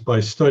disease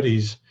by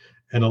studies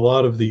and a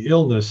lot of the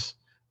illness,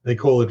 they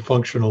call it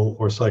functional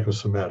or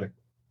psychosomatic.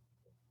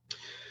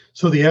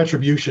 So the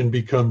attribution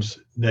becomes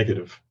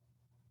negative.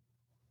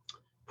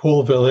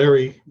 Paul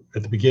Valéry,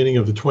 at the beginning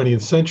of the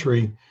 20th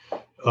century,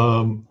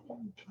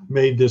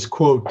 made this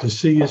quote, "To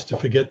see is to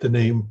forget the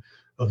name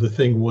of the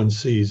thing one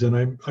sees."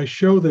 And I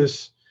show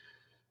this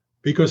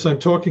because I'm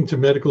talking to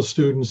medical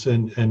students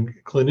and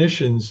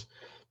clinicians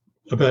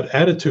about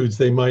attitudes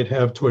they might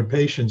have toward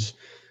patients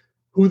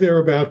who they're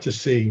about to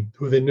see,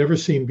 who they've never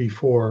seen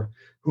before,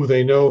 who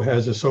they know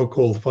has a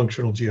so-called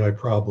functional GI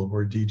problem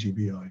or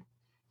DGBI.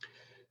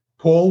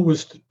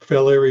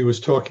 Valéry was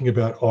talking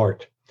about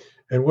art.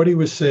 And what he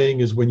was saying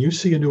is when you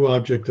see a new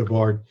object of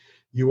art,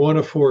 you want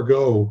to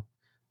forego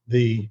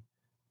the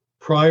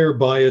prior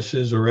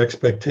biases or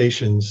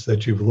expectations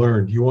that you've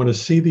learned. You want to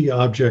see the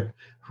object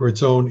for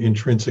its own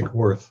intrinsic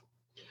worth.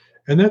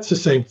 And that's the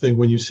same thing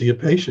when you see a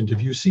patient.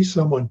 If you see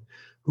someone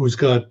who's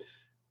got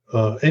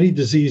any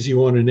disease you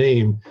want to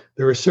name,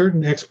 there are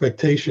certain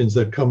expectations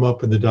that come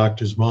up in the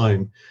doctor's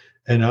mind.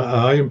 And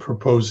I am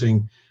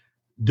proposing,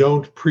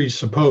 don't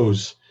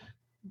presuppose,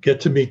 get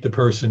to meet the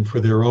person for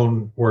their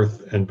own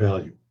worth and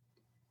value.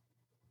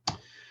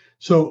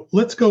 So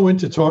let's go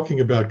into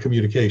talking about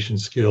communication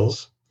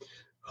skills.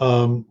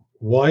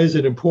 Why is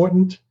it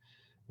important?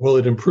 Well,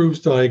 it improves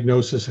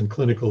diagnosis and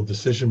clinical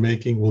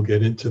decision-making. We'll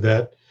get into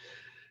that.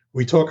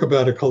 We talk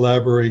about a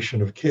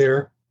collaboration of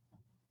care.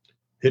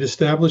 It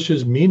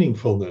establishes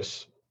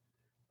meaningfulness.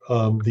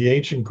 The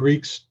ancient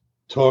Greeks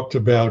talked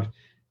about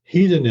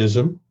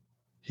hedonism,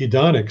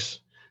 hedonics,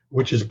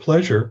 which is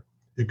pleasure.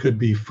 It could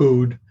be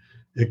food,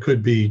 it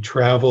could be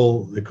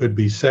travel, it could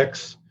be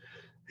sex.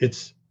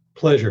 It's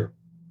pleasure.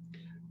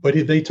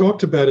 But they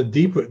talked about a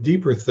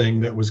deeper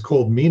thing that was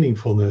called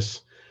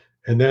meaningfulness,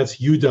 and that's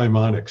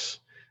eudaimonics,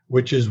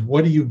 which is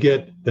what do you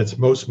get that's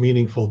most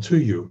meaningful to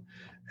you?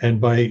 And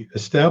by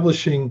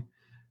establishing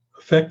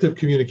effective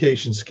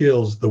communication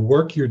skills, the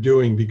work you're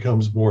doing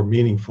becomes more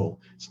meaningful.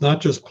 It's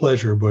not just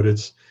pleasure, but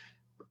it's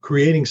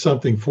creating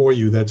something for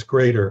you that's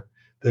greater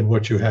than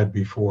what you had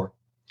before.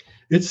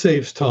 It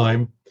saves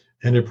time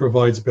and it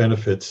provides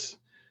benefits,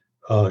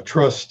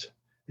 trust,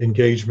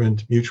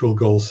 engagement, mutual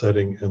goal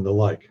setting, and the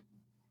like.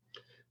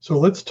 So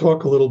let's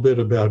talk a little bit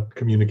about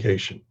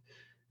communication.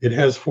 It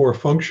has 4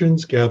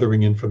 functions: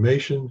 gathering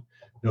information,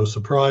 no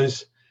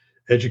surprise,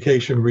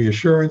 education,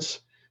 reassurance.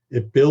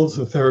 It builds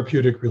the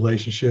therapeutic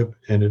relationship,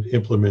 and it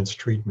implements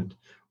treatment,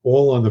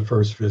 all on the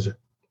first visit.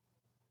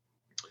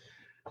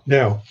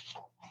 Now,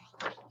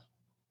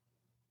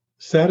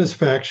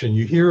 satisfaction.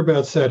 You hear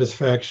about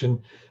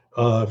satisfaction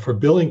for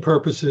billing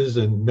purposes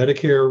and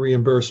Medicare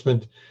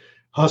reimbursement.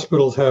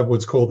 Hospitals have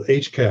what's called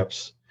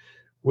HCAHPS,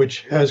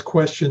 which has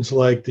questions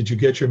like, did you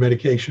get your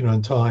medication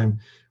on time?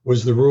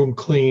 Was the room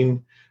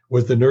clean?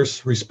 Was the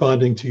nurse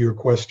responding to your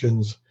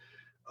questions?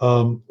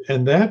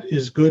 And that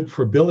is good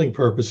for billing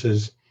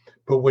purposes.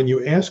 But when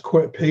you ask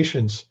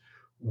patients,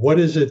 what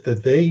is it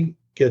that they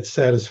get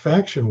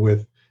satisfaction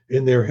with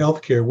in their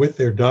healthcare with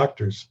their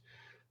doctors?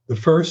 The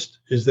first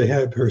is they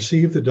have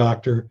perceived the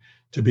doctor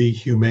to be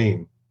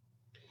humane.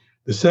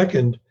 The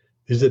second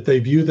is that they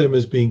view them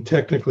as being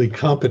technically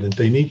competent.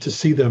 They need to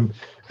see them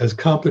as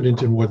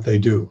competent in what they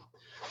do.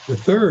 The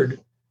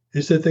third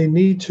is that they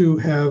need to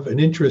have an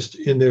interest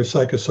in their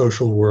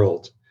psychosocial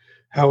world,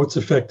 how it's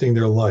affecting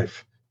their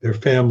life, their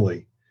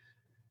family.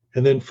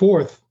 And then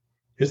fourth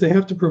is they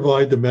have to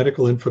provide the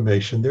medical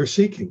information they're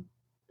seeking,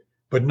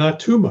 but not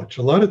too much.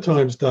 A lot of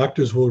times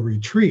doctors will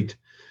retreat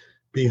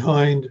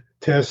behind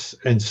tests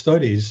and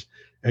studies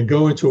and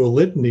go into a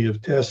litany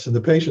of tests, and the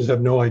patients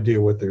have no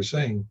idea what they're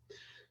saying.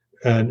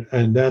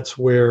 And that's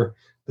where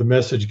the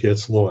message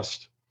gets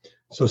lost.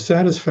 So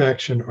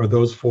satisfaction are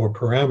those 4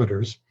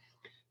 parameters.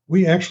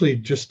 We actually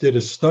just did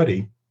a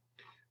study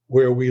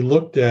where we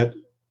looked at,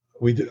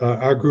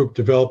 our group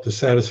developed a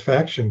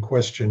satisfaction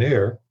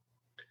questionnaire,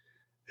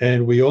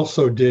 and we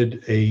also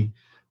did a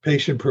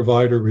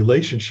patient-provider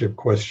relationship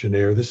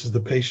questionnaire. This is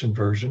the patient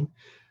version.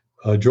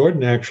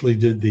 Jordan actually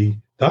did the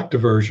doctor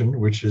version,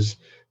 which is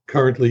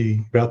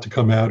currently about to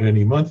come out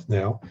any month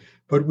now.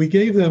 But we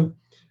gave them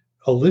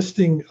a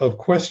listing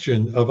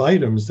of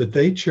items that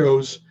they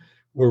chose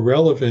were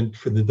relevant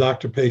for the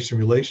doctor-patient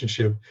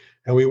relationship,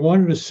 and we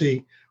wanted to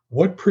see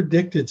what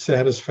predicted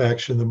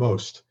satisfaction the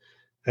most.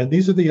 And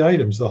these are the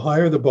items. The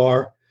higher the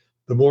bar,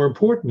 the more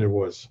important it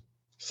was.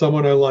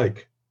 Someone I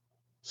like,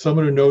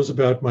 someone who knows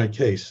about my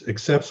case,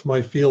 accepts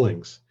my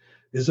feelings,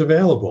 is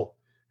available,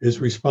 is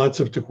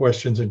responsive to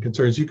questions and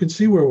concerns. You can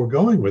see where we're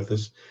going with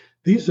this.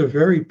 These are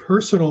very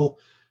personal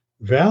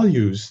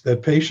values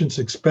that patients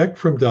expect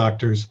from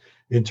doctors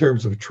in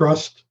terms of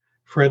trust,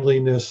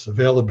 friendliness,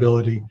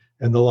 availability,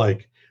 and the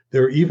like.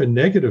 There are even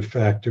negative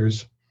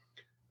factors.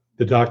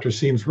 The doctor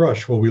seems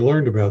rushed. Well, we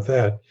learned about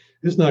that.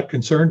 Is not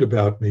concerned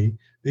about me.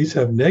 These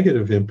have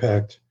negative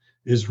impact,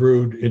 is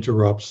rude,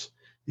 interrupts,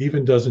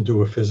 even doesn't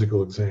do a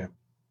physical exam.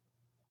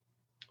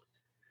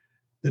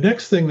 The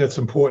next thing that's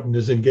important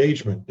is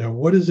engagement. Now,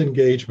 what is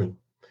engagement?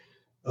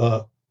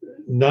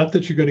 Not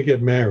that you're going to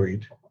get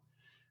married,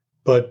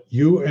 but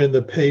you and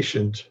the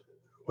patient,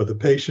 or the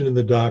patient and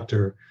the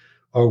doctor,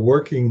 are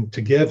working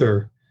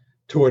together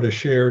toward a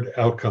shared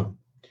outcome.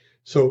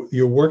 So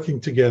you're working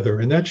together,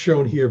 and that's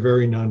shown here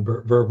very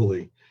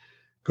non-verbally.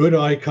 Good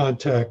eye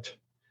contact.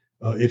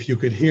 If you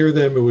could hear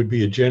them, it would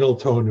be a gentle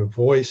tone of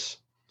voice.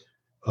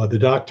 The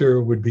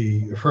doctor would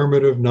be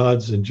affirmative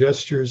nods and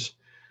gestures.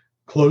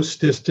 Close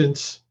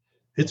distance.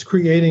 It's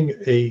creating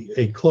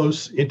a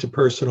close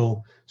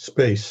interpersonal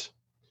space.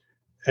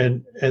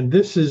 And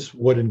this is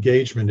what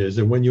engagement is.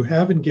 And when you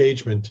have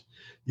engagement,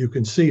 you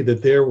can see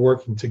that they're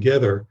working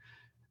together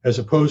as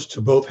opposed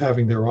to both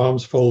having their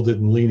arms folded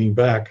and leaning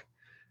back,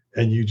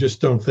 and you just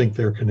don't think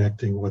they're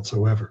connecting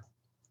whatsoever.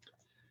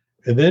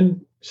 And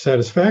then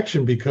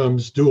satisfaction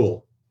becomes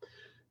dual.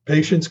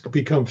 Patients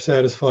become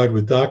satisfied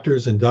with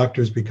doctors, and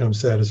doctors become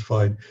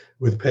satisfied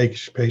with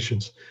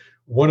patients.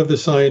 One of the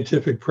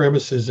scientific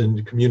premises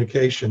in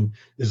communication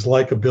is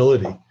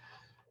likability.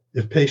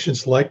 If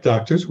patients like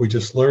doctors, we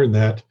just learned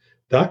that,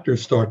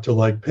 doctors start to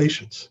like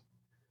patients.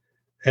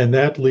 And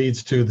that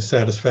leads to the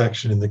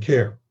satisfaction in the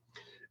care.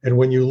 And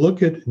when you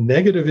look at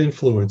negative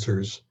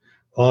influencers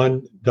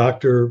on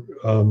doctor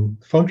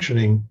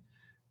functioning,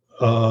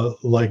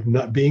 like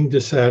not being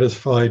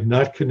dissatisfied,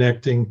 not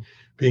connecting,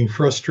 being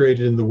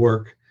frustrated in the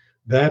work,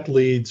 that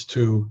leads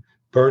to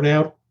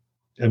burnout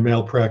and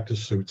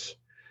malpractice suits.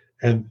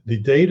 And the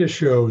data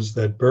shows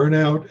that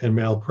burnout and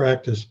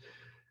malpractice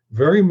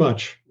very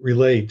much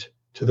relate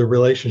to the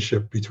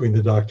relationship between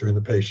the doctor and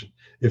the patient.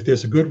 If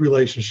there's a good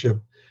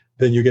relationship,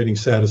 then you're getting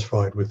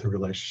satisfied with the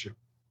relationship.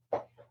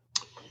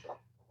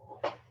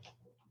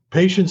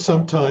 Patients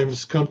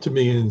sometimes come to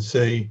me and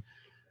say,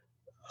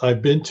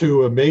 I've been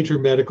to a major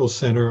medical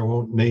center, I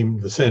won't name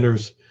the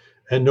centers,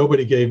 and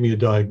nobody gave me a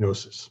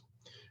diagnosis.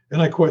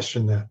 And I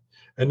question that.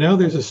 And now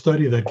there's a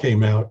study that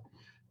came out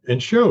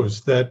and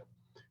shows that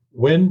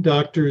when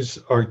doctors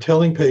are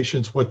telling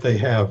patients what they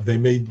have, they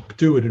may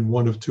do it in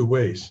one of two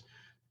ways.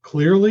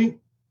 Clearly,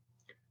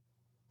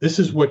 this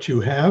is what you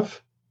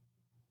have,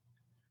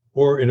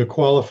 or in a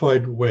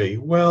qualified way.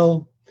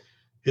 Well,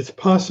 it's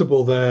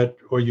possible that,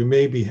 or you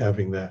may be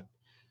having that.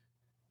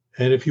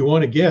 And if you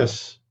want to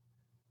guess,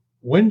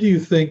 when do you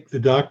think the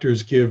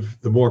doctors give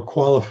the more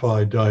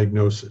qualified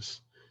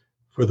diagnosis?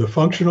 For the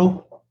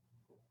functional,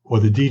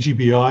 or the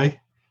DGBI,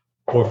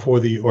 or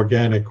for the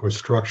organic or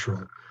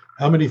structural?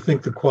 How many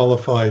think the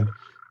qualified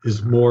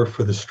is more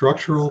for the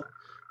structural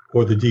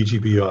or the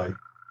DGBI?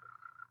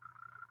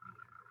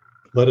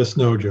 Let us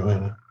know,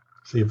 Johanna.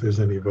 See if there's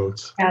any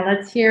votes. Yeah,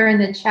 let's hear in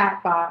the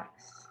chat box.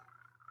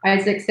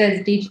 Isaac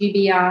says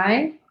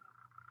DGBI.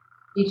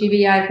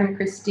 DGBI from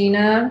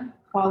Christina,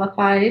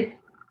 qualified.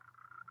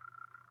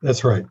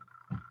 That's right.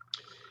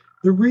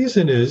 The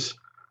reason is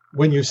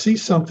when you see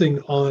something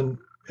on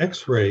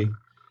X-ray,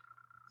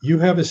 you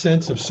have a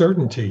sense of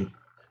certainty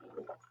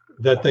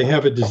that they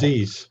have a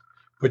disease,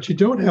 but you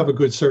don't have a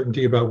good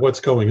certainty about what's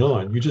going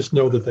on. You just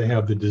know that they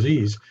have the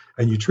disease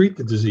and you treat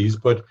the disease,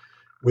 but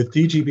with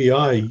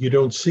DGBI, you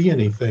don't see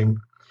anything.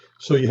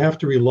 So you have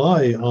to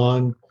rely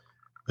on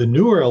the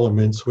newer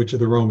elements, which are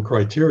the Rome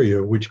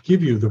criteria, which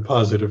give you the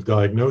positive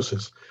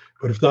diagnosis.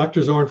 But if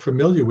doctors aren't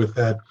familiar with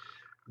that,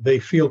 they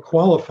feel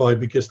qualified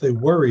because they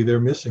worry they're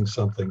missing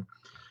something.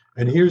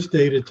 And here's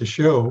data to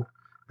show,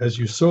 as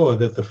you saw,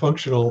 that the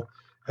functional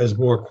has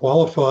more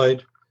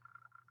qualified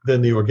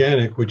than the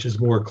organic, which is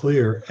more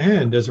clear.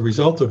 And as a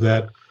result of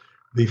that,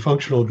 the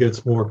functional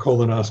gets more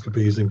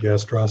colonoscopies and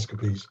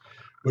gastroscopies,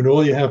 when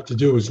all you have to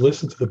do is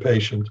listen to the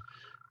patient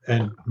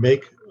and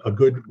make a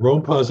good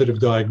Rome positive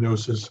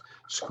diagnosis,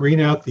 screen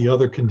out the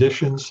other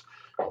conditions.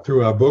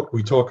 Through our book,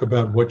 we talk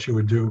about what you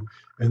would do,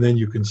 and then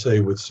you can say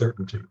with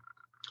certainty.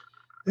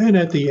 And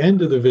at the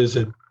end of the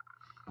visit,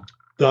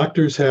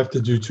 doctors have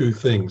to do two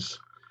things.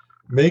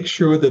 Make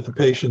sure that the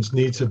patient's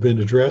needs have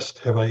been addressed.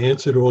 Have I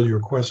answered all your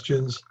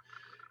questions?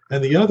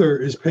 And the other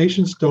is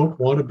patients don't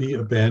want to be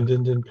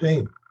abandoned in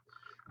pain.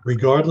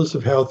 Regardless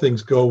of how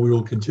things go, we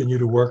will continue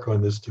to work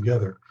on this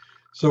together.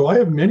 So I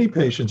have many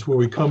patients where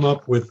we come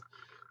up with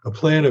a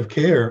plan of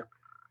care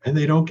and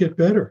they don't get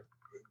better.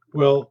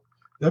 Well,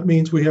 that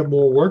means we have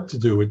more work to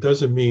do. It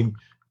doesn't mean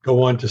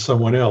go on to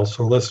someone else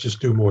or let's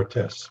just do more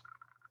tests.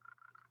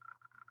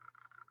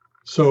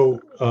 So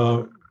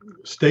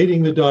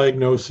stating the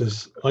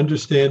diagnosis,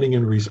 understanding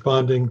and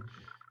responding,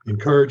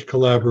 encourage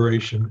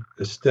collaboration,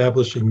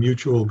 establishing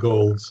mutual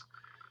goals.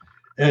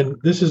 And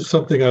this is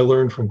something I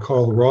learned from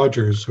Carl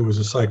Rogers, who was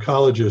a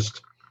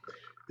psychologist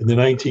in the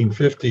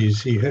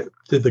 1950s. He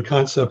did the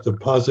concept of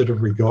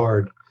positive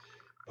regard.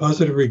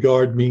 Positive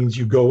regard means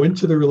you go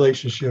into the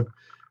relationship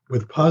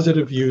with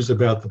positive views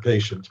about the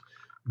patient,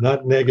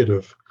 not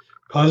negative.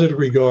 Positive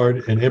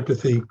regard and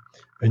empathy,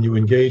 and you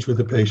engage with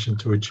the patient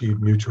to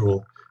achieve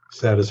mutual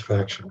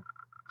satisfaction.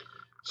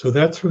 So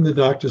that's from the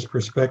doctor's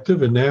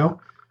perspective. And now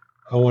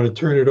I want to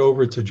turn it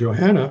over to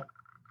Johanna,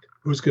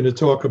 who's going to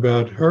talk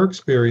about her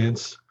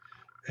experience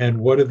and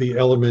what are the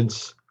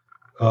elements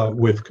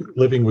with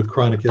living with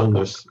chronic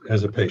illness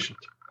as a patient.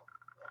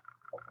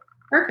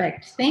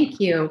 Perfect. Thank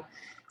you.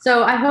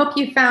 So I hope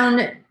you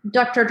found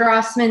Dr.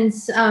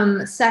 Drossman's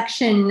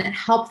section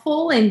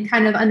helpful in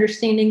kind of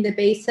understanding the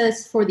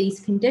basis for these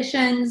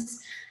conditions,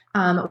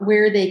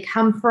 where they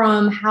come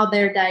from, how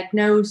they're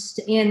diagnosed,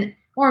 and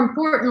more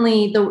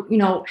importantly,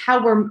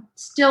 how we're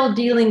still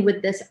dealing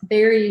with this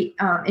very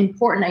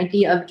important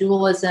idea of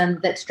dualism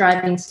that's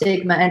driving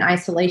stigma and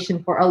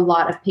isolation for a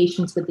lot of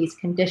patients with these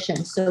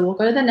conditions. So we'll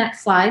go to the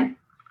next slide.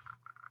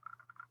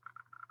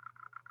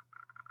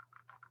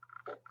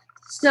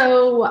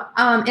 So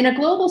in a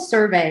global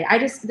survey,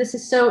 this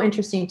is so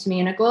interesting to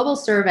me. In a global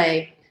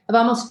survey of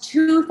almost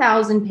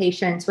 2,000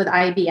 patients with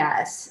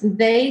IBS,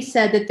 they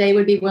said that they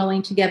would be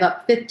willing to give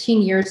up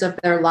 15 years of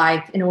their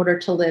life in order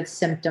to live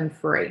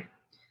symptom-free.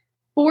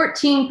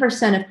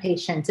 14% of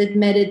patients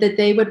admitted that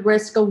they would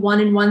risk a 1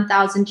 in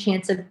 1,000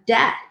 chance of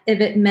death if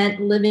it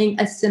meant living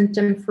a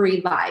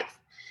symptom-free life.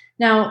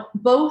 Now,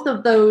 both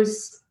of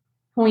those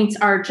points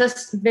are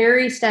just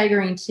very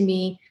staggering to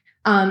me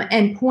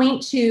and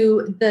point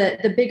to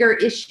the bigger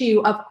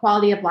issue of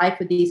quality of life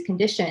with these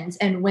conditions.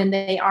 And when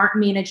they aren't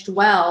managed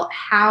well,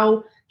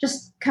 how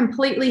just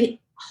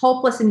completely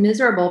hopeless and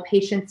miserable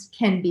patients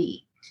can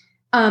be.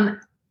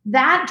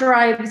 that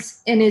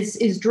drives and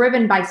is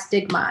driven by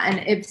stigma. And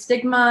if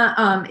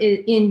stigma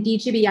in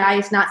DGBI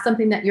is not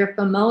something that you're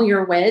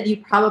familiar with, you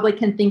probably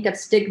can think of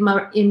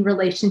stigma in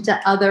relation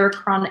to other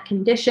chronic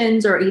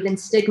conditions or even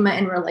stigma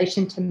in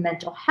relation to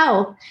mental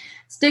health.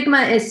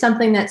 Stigma is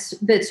something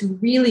that's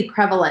really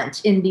prevalent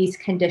in these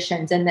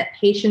conditions and that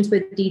patients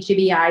with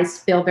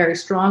DGBIs feel very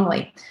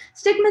strongly.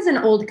 Stigma is an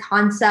old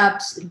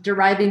concept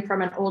deriving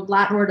from an old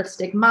Latin word of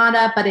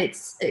stigmata, but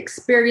it's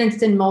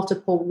experienced in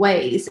multiple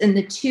ways. And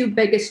the two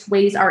biggest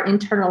ways are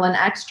internal and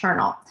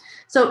external.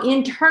 So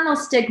internal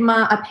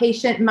stigma, a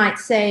patient might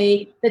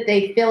say that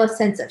they feel a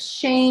sense of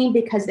shame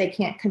because they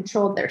can't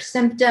control their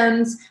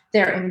symptoms.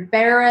 They're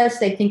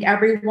embarrassed. They think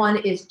everyone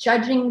is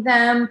judging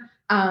them.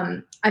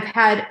 I've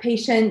had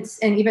patients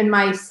and even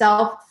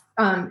myself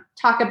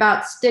talk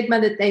about stigma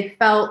that they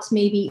felt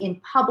maybe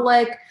in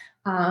public,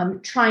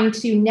 trying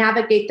to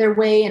navigate their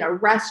way in a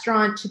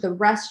restaurant to the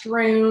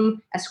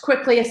restroom as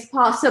quickly as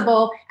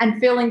possible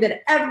and feeling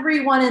that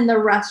everyone in the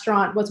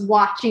restaurant was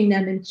watching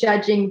them and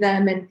judging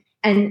them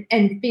and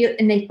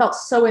they felt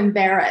so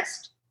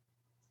embarrassed.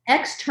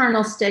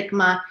 External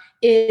stigma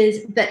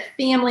is that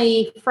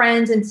family,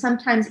 friends, and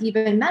sometimes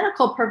even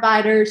medical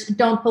providers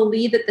don't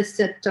believe that the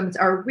symptoms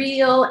are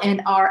real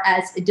and are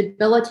as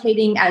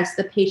debilitating as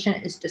the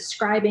patient is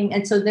describing.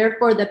 And so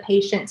therefore the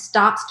patient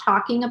stops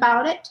talking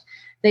about it.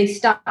 They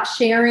stop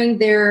sharing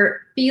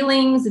their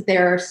feelings,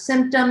 their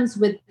symptoms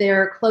with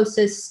their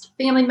closest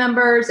family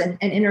members and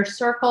inner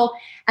circle,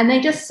 and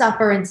they just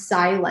suffer in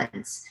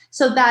silence.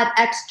 So that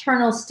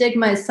external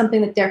stigma is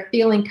something that they're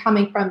feeling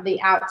coming from the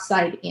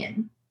outside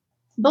in.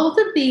 Both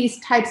of these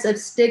types of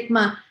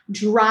stigma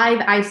drive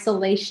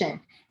isolation.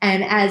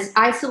 And as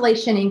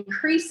isolation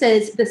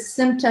increases, the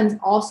symptoms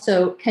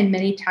also can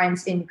many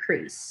times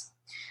increase.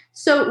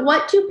 So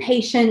what do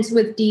patients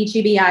with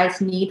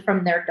DGBIs need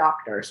from their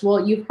doctors?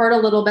 Well, you've heard a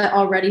little bit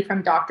already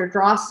from Dr.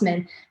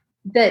 Drossman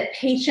that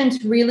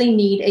patients really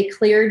need a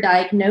clear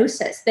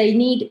diagnosis. They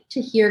need to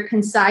hear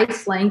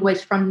concise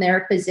language from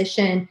their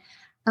physician,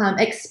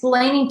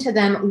 explaining to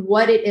them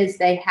what it is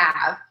they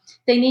have.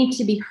 They need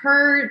to be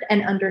heard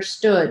and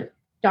understood.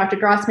 Dr.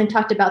 Drossman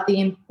talked about the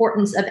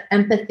importance of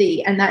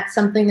empathy, and that's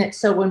something that's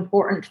so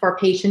important for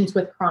patients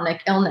with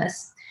chronic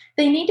illness.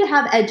 They need to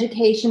have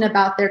education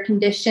about their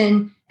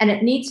condition, and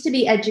it needs to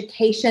be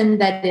education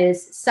that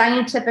is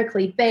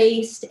scientifically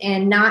based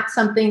and not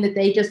something that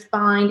they just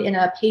find in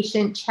a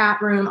patient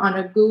chat room on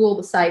a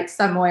Google site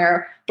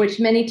somewhere, which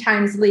many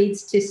times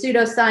leads to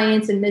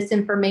pseudoscience and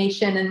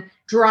misinformation and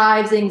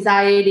drives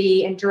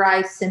anxiety and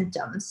drives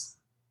symptoms.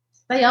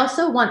 They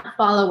also want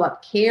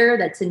follow-up care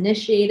that's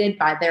initiated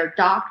by their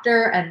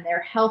doctor and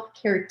their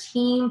healthcare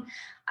team.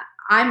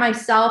 I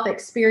myself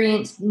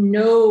experienced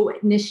no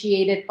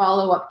initiated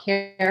follow-up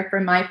care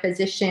from my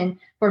physician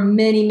for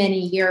many, many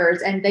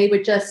years. And they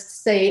would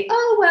just say,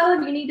 oh, well,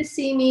 if you need to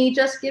see me,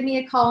 just give me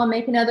a call and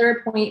make another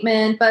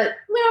appointment. But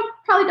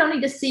probably don't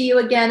need to see you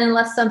again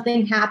unless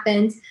something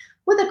happens.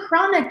 With a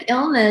chronic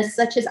illness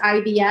such as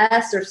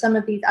IBS or some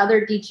of these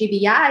other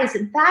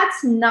DGBIs,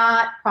 that's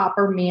not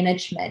proper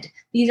management.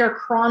 These are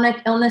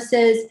chronic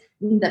illnesses.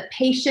 The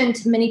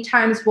patient many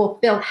times will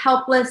feel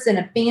helpless and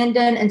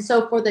abandoned. And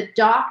so for the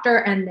doctor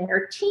and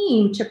their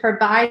team to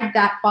provide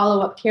that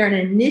follow-up care and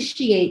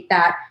initiate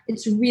that,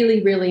 it's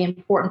really, really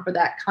important for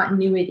that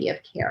continuity of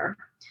care.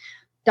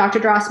 Dr.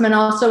 Drossman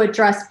also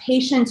addressed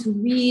patients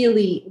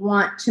really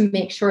want to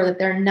make sure that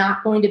they're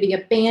not going to be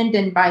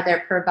abandoned by their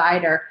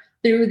provider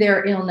through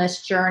their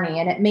illness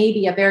journey. And it may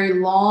be a very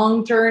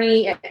long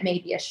journey, it may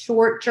be a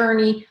short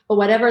journey, but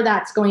whatever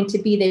that's going to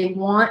be, they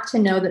want to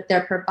know that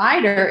their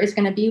provider is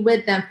going to be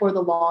with them for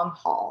the long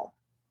haul.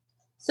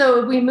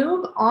 So if we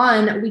move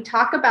on, we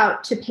talk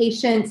about to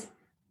patients,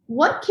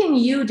 what can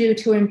you do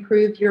to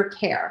improve your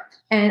care?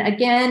 And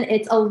again,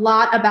 it's a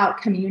lot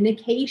about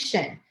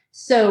communication.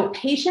 So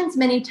patients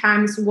many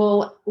times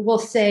will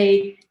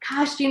say,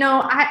 gosh,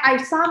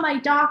 I saw my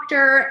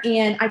doctor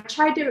and I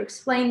tried to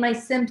explain my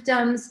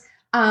symptoms,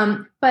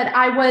 but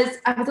I was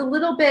a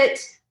little bit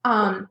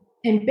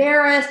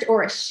embarrassed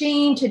or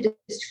ashamed to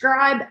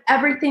describe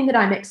everything that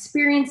I'm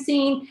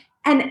experiencing.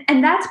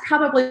 And that's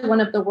probably one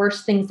of the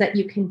worst things that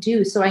you can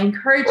do. So I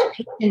encourage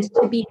patients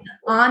to be as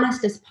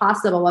honest as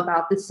possible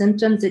about the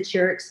symptoms that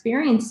you're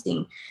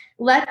experiencing.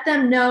 Let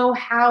them know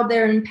how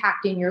they're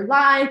impacting your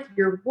life,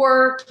 your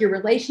work, your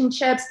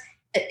relationships,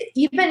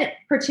 even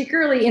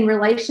particularly in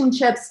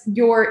relationships,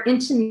 your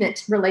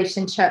intimate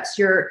relationships,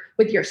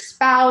 with your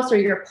spouse or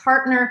your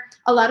partner.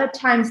 A lot of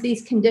times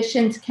these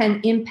conditions can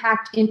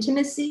impact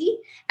intimacy.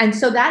 And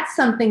so that's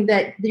something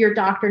that your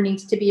doctor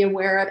needs to be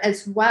aware of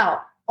as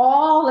well.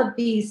 All of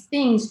these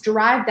things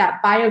drive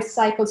that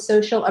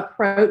biopsychosocial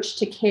approach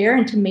to care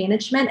and to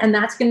management, and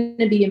that's going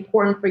to be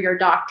important for your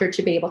doctor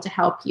to be able to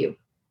help you.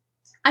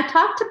 I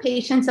talk to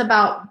patients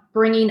about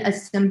bringing a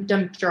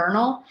symptom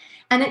journal,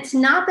 and it's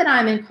not that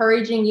I'm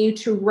encouraging you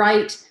to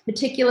write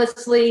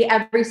meticulously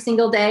every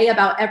single day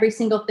about every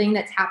single thing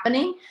that's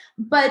happening.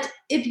 But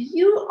if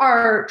you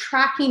are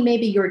tracking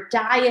maybe your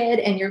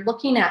diet and you're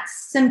looking at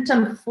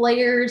symptom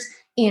flares,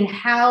 and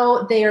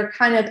how they're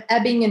kind of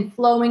ebbing and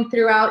flowing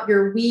throughout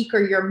your week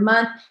or your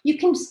month, you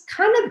can just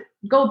kind of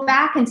go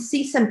back and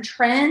see some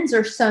trends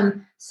or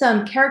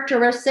some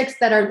characteristics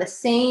that are the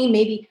same.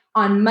 Maybe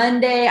on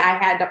Monday,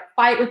 I had a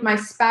fight with my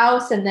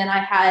spouse, and then I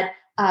had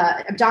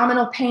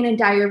abdominal pain and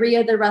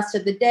diarrhea the rest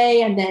of the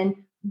day. And then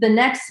the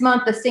next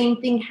month, the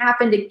same thing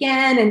happened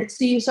again. And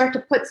so you start to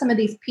put some of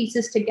these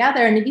pieces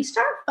together. And if you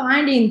start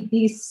finding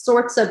these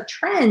sorts of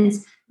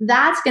trends,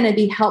 that's going to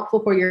be helpful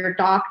for your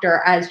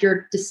doctor as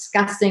you're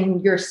discussing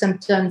your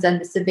symptoms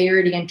and the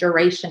severity and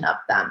duration of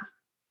them.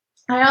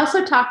 I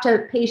also talk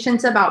to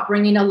patients about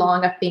bringing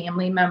along a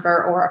family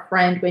member or a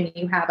friend when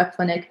you have a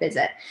clinic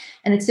visit.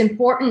 And it's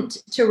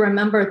important to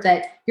remember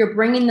that you're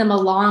bringing them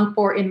along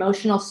for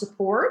emotional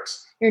support.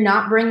 You're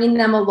not bringing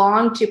them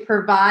along to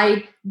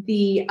provide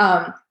the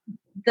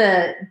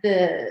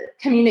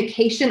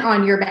communication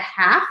on your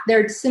behalf.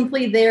 They're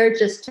simply there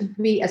just to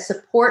be a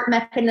support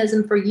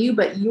mechanism for you,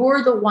 but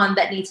you're the one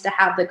that needs to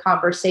have the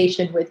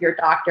conversation with your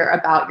doctor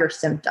about your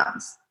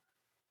symptoms.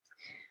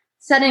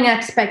 Setting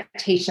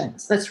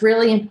expectations, that's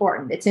really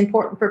important. It's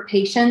important for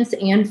patients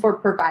and for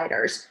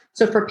providers.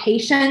 So for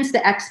patients,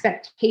 the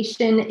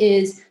expectation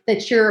is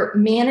that you're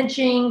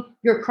managing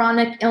your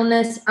chronic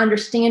illness,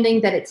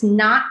 understanding that it's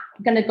not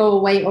going to go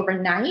away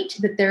overnight,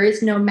 that there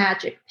is no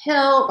magic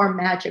pill or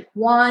magic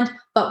wand,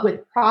 but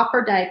with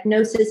proper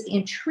diagnosis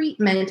and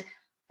treatment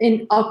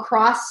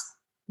across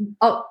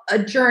a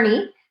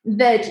journey,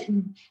 that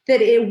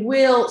it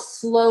will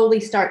slowly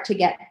start to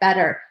get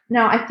better.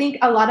 Now, I think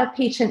a lot of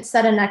patients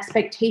set an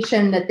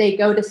expectation that they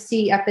go to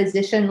see a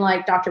physician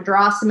like Dr.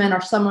 Drossman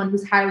or someone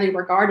who's highly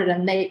regarded,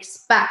 and they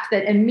expect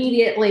that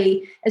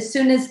immediately, as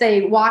soon as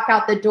they walk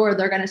out the door,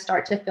 they're going to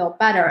start to feel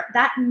better.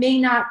 That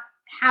may not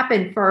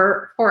happen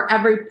for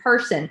every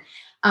person.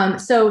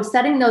 So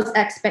setting those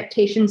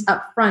expectations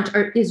up front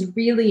is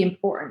really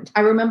important.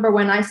 I remember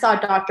when I saw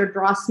Dr.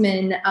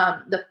 Drossman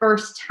the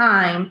first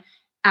time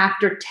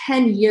after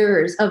 10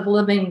 years of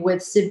living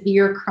with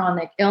severe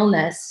chronic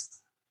illness,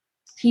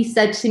 he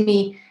said to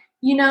me,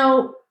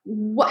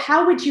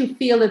 how would you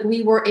feel if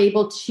we were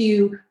able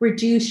to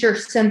reduce your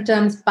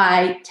symptoms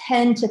by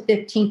 10 to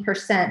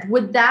 15%?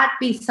 Would that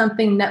be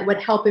something that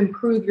would help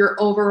improve your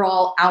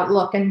overall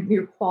outlook and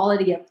your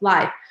quality of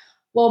life?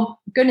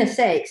 Well, goodness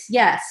sakes,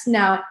 yes.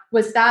 Now,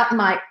 was that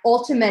my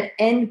ultimate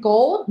end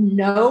goal?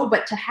 No,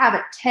 but to have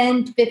a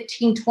 10,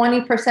 15,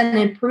 20%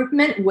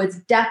 improvement was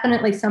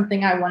definitely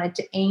something I wanted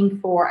to aim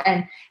for.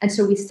 And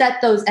so we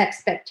set those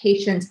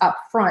expectations up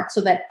front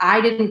so that I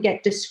didn't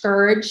get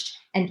discouraged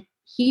and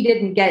he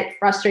didn't get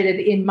frustrated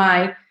in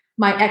my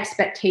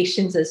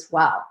expectations as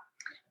well.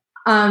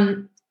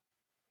 Can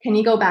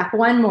you go back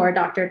one more,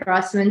 Dr.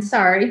 Drossman?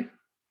 Sorry.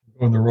 I'm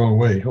going the wrong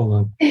way. Hold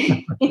on.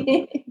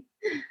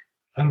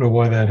 I don't know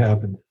why that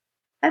happened.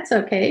 That's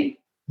okay.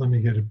 Let me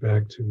get it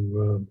back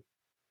to...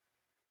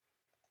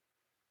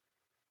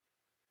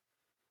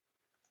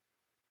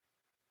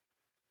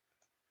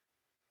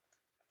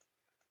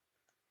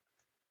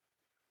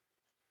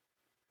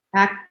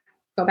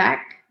 Go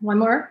back. One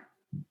more.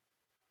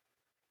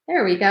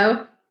 There we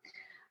go.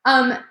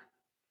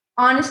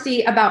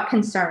 Honesty about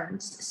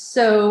concerns.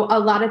 So a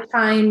lot of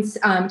times,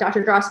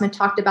 Dr. Drossman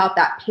talked about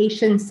that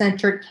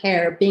patient-centered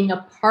care, being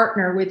a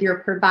partner with your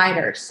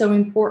provider, so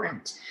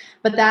important.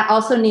 But that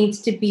also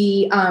needs to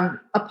be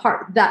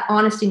that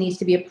honesty needs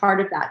to be a part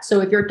of that. So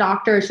if your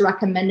doctor is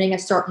recommending a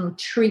certain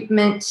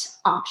treatment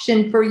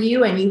option for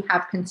you and you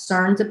have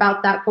concerns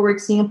about that, for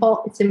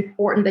example, it's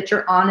important that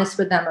you're honest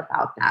with them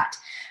about that.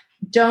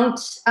 Don't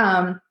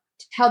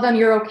tell them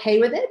you're okay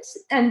with it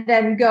and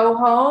then go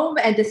home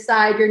and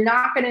decide you're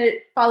not going to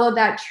follow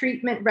that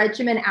treatment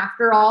regimen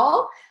after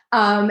all,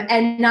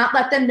 and not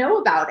let them know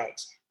about it.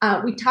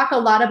 We talk a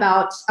lot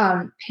about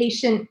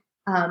patient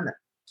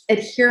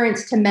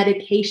adherence to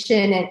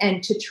medication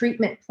and to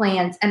treatment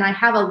plans. And I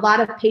have a lot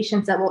of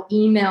patients that will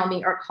email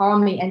me or call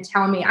me and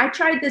tell me, I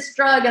tried this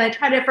drug and I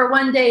tried it for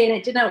one day and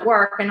it didn't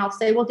work. And I'll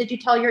say, well, did you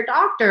tell your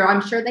doctor?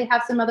 I'm sure they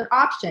have some other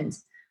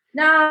options.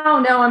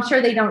 No, I'm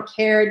sure they don't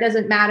care. It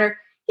doesn't matter.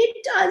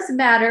 It does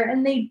matter,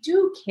 and they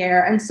do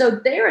care. And so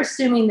they're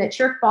assuming that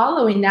you're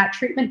following that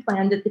treatment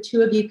plan that the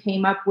two of you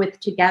came up with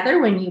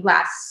together when you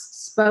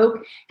last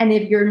spoke. And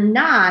if you're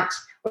not,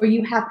 or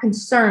you have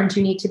concerns,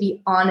 you need to be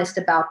honest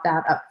about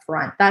that up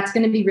front. That's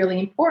going to be really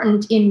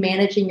important in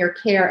managing your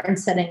care and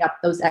setting up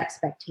those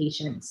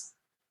expectations.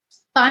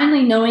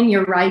 Finally, knowing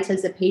your rights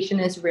as a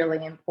patient is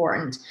really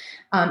important.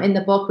 In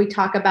the book, we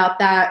talk about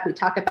that. We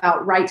talk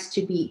about rights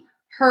to be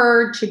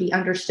heard, to be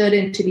understood,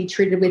 and to be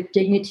treated with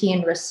dignity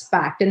and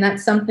respect. And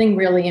that's something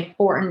really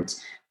important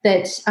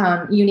that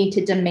you need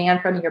to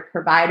demand from your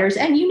providers,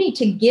 and you need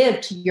to give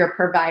to your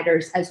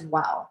providers as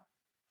well.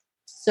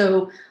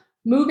 So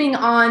moving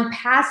on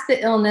past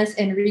the illness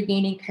and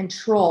regaining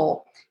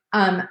control,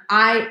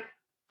 I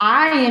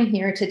I am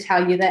here to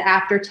tell you that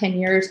after 10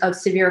 years of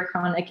severe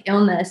chronic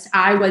illness,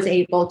 I was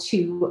able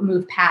to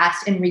move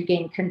past and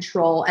regain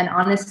control. And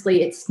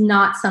honestly, it's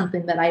not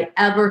something that I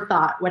ever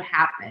thought would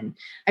happen.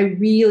 I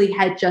really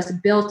had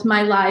just built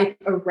my life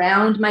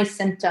around my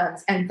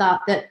symptoms and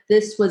thought that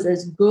this was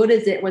as good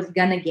as it was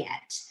going to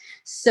get.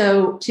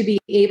 So to be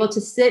able to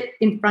sit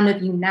in front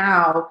of you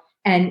now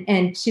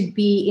and to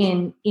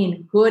be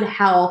in good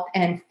health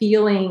and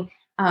feeling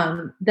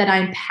that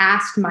I'm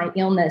past my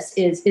illness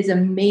is a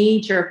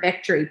major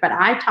victory. But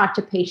I talk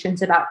to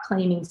patients about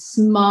claiming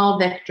small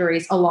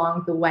victories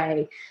along the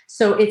way.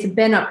 So it's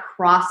been a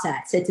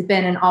process. It's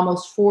been an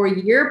almost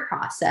 4-year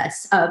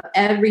process of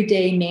every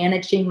day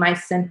managing my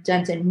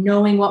symptoms and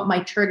knowing what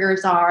my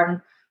triggers are,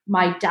 and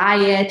my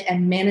diet,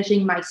 and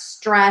managing my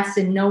stress,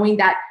 and knowing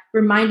that,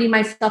 reminding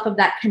myself of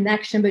that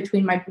connection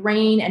between my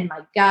brain and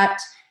my gut.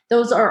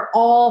 Those are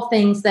all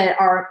things that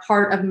are a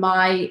part of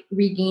my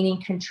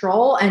regaining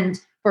control. And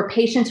for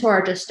patients who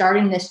are just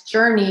starting this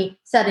journey,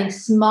 setting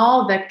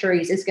small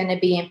victories is going to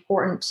be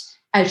important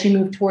as you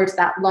move towards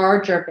that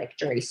larger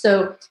victory.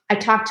 So I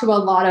talk to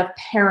a lot of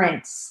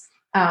parents,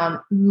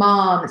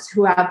 moms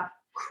who have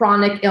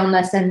chronic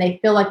illness, and they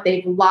feel like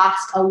they've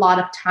lost a lot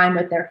of time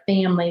with their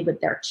family,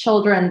 with their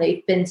children.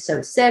 They've been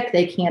so sick,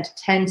 they can't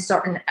attend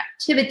certain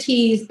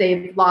activities.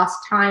 They've lost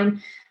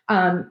time,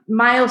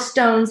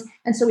 milestones.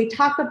 And so we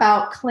talk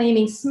about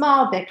claiming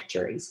small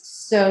victories.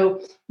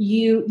 So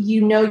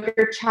you know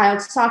your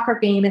child's soccer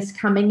game is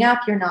coming up,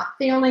 you're not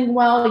feeling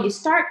well, you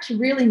start to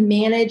really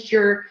manage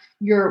your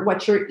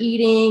what you're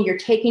eating, you're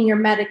taking your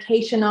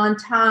medication on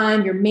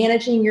time, you're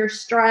managing your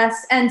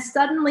stress, and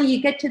suddenly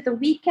you get to the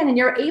weekend and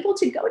you're able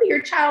to go to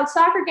your child's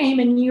soccer game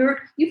and you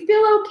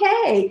feel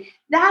okay.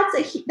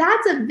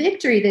 That's a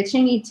victory that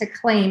you need to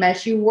claim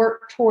as you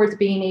work towards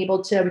being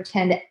able to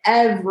attend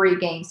every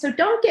game. So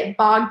don't get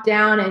bogged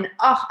down in,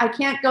 I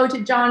can't go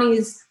to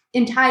Johnny's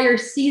entire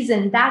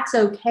season. That's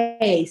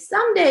okay.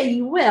 Someday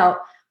you will,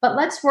 but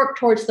let's work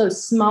towards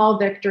those small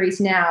victories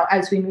now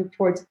as we move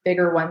towards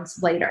bigger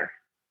ones later.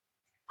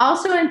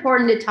 Also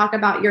important to talk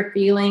about your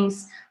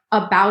feelings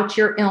about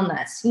your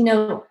illness.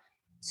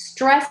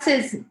 Stress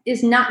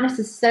is not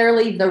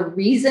necessarily the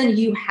reason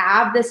you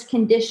have this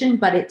condition,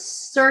 but it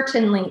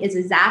certainly is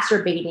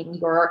exacerbating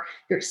your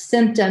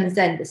symptoms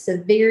and the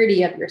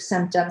severity of your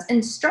symptoms.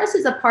 And stress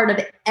is a part of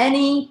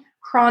any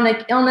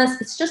chronic illness.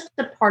 It's just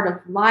a part of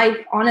life,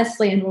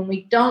 honestly. And when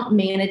we don't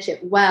manage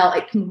it well,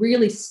 it can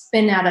really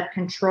spin out of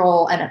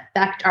control and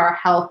affect our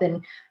health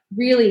in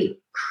really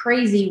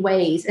crazy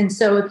ways. And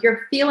so if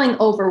you're feeling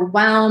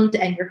overwhelmed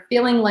and you're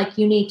feeling like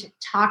you need to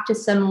talk to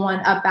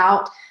someone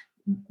about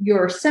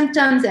your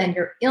symptoms and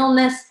your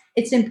illness,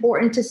 it's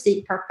important to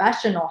seek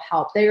professional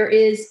help. There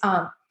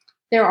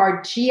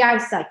are GI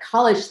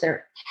psychologists, there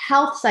are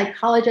health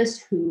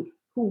psychologists who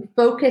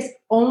focus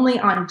only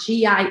on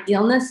GI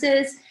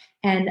illnesses.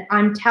 And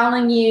I'm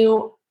telling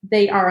you,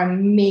 they are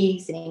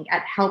amazing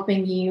at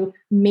helping you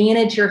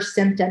manage your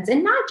symptoms,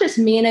 and not just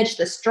manage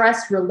the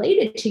stress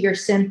related to your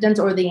symptoms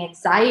or the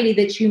anxiety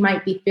that you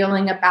might be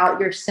feeling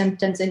about your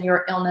symptoms and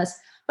your illness,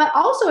 but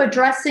also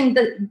addressing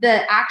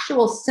the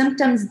actual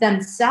symptoms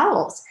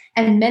themselves.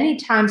 And many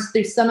times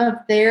through some of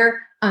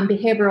their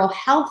behavioral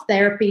health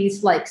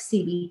therapies like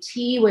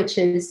CBT, which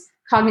is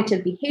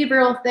cognitive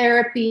behavioral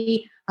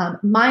therapy,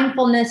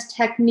 mindfulness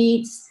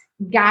techniques,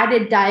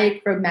 guided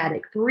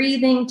diaphragmatic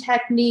breathing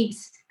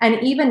techniques, and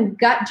even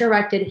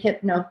gut-directed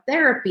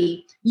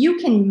hypnotherapy, you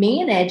can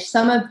manage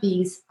some of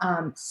these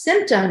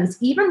symptoms.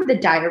 Even the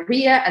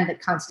diarrhea and the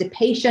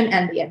constipation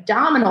and the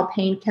abdominal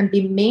pain can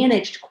be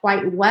managed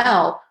quite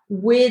well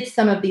with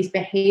some of these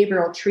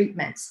behavioral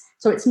treatments.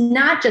 So it's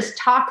not just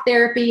talk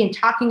therapy and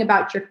talking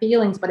about your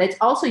feelings, but it's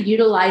also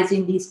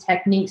utilizing these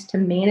techniques to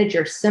manage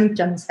your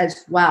symptoms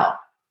as well.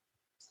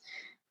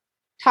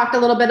 Talked a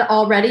little bit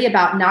already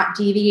about not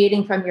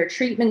deviating from your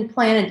treatment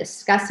plan and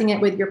discussing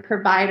it with your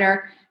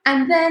provider.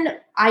 And then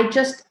I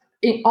just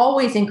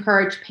always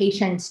encourage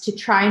patients to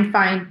try and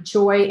find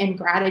joy and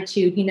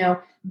gratitude.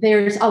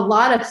 There's a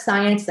lot of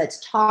science that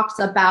talks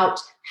about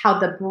how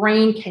the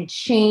brain can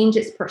change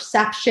its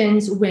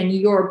perceptions when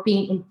you're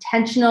being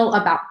intentional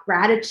about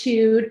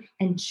gratitude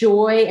and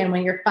joy, and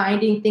when you're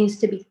finding things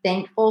to be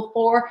thankful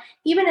for,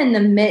 even in the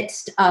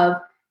midst of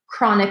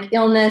chronic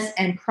illness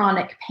and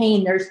chronic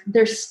pain.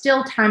 There's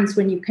still times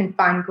when you can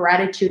find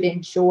gratitude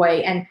and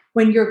joy. And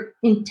when you're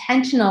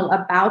intentional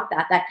about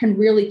that, that can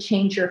really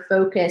change your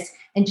focus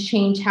and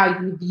change how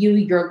you view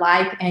your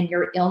life and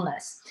your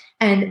illness.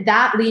 And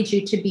that leads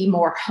you to be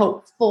more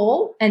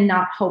hopeful and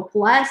not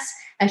hopeless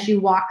as you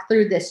walk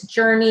through this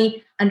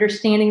journey,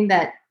 understanding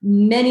that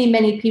many,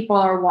 many people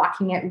are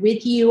walking it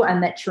with you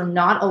and that you're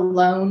not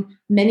alone.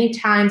 Many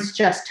times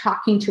just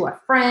talking to a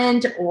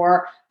friend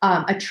or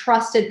a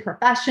trusted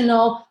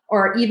professional,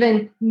 or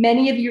even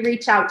many of you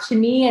reach out to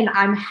me and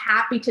I'm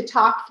happy to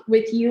talk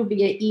with you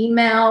via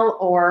email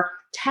or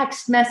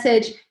text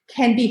message,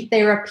 can be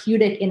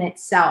therapeutic in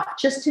itself.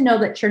 Just to know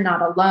that you're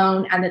not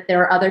alone and that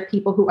there are other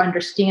people who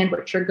understand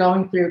what you're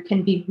going through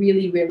can be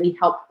really, really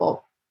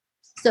helpful.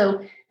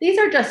 So these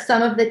are just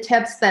some of the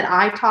tips that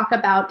I talk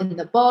about in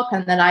the book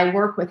and that I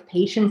work with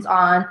patients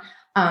on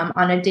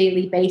a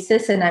daily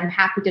basis. And I'm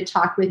happy to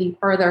talk with you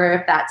further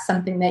if that's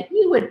something that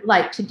you would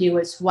like to do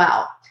as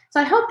well. So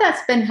I hope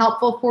that's been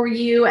helpful for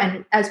you.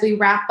 And as we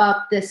wrap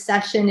up this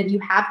session, if you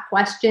have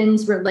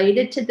questions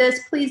related to this,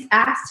 please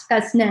ask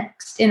us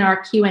next in our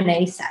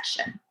Q&A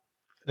session.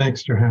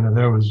 Thanks, Johanna.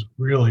 That was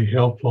really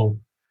helpful.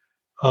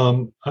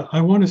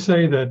 I want to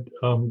say that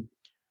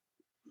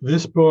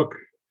this book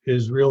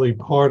is really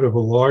part of a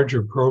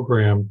larger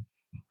program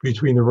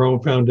between the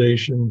Rome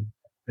Foundation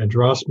and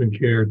Drossman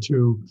Care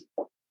to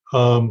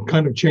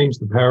kind of change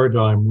the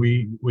paradigm.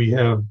 We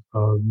have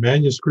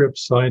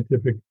manuscripts,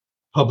 scientific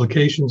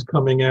publications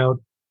coming out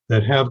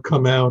that have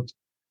come out.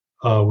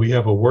 We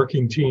have a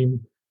working team.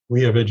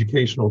 We have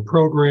educational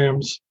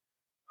programs.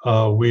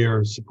 We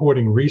are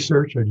supporting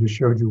research. I just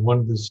showed you one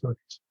of the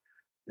studies.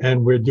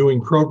 And we're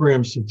doing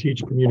programs to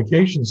teach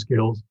communication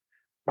skills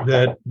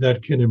that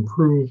can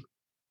improve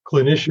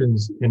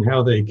clinicians in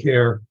how they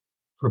care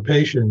for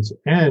patients.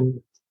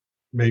 And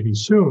maybe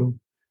soon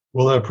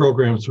we'll have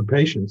programs for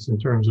patients in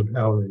terms of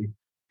how they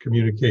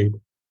communicate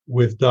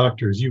with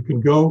doctors. You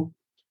can go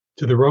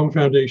to the Rome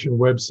Foundation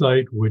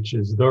website, which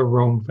is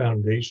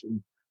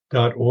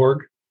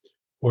theromefoundation.org,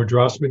 or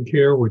Drossman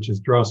Care, which is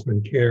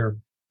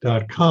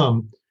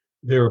drossmancare.com.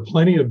 There are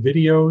plenty of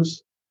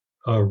videos,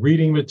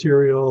 reading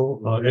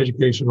material,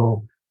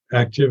 educational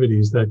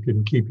activities that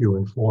can keep you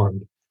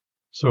informed.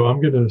 So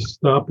I'm going to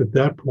stop at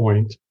that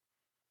point,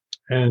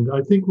 and I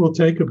think we'll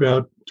take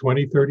about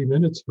 20, 30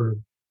 minutes for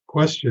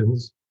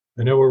questions.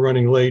 I know we're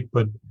running late,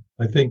 but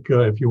I think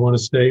if you want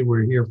to stay,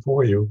 we're here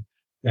for you,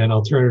 and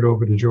I'll turn it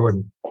over to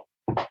Jordan.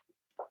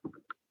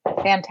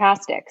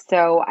 Fantastic.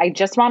 So I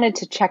just wanted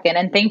to check in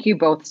and thank you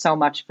both so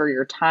much for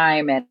your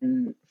time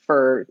and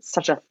for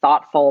such a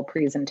thoughtful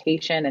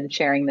presentation and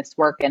sharing this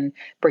work and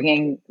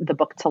bringing the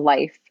book to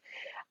life.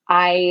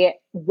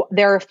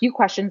 There are a few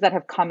questions that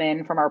have come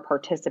in from our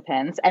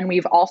participants, and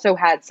we've also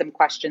had some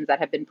questions that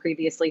have been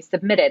previously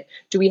submitted.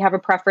 Do we have a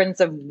preference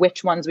of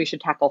which ones we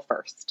should tackle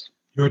first?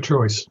 Your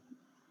choice.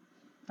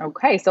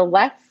 Okay, so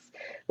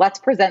let's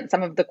present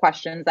some of the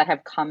questions that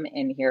have come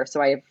in here.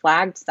 So I have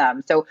flagged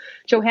some. So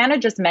Johanna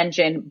just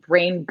mentioned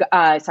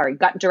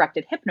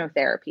gut-directed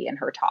hypnotherapy in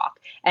her talk.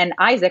 And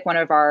Isaac, one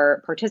of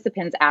our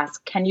participants,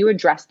 asked, can you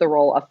address the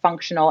role of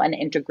functional and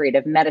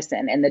integrative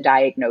medicine in the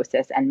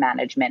diagnosis and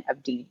management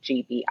of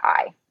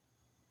DGBI?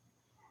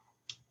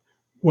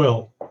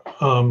 Well,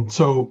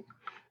 so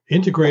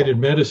integrated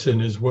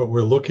medicine is what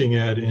we're looking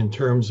at in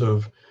terms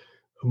of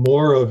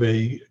more of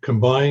a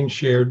combined,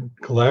 shared,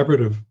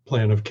 collaborative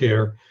plan of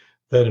care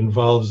that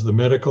involves the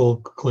medical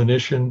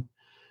clinician,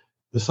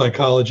 the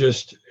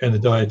psychologist, and the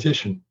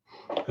dietitian.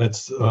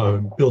 That's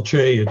Bill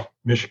Che at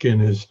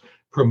Michigan has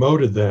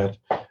promoted that.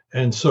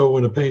 And so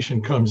when a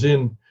patient comes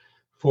in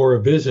for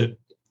a visit,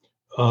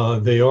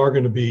 they are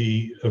going to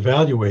be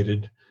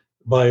evaluated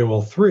by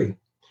all three.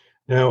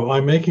 Now,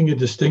 I'm making a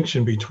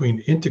distinction between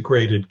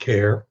integrated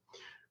care,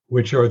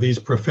 which are these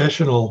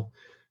professional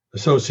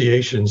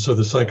associations. So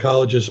the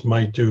psychologist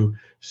might do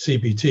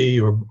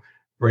CBT or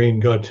brain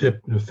gut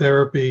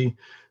hypnotherapy.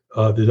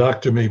 The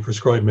doctor may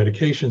prescribe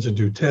medications and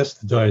do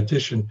tests. The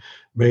dietitian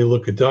may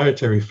look at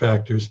dietary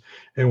factors.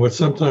 And what's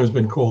sometimes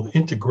been called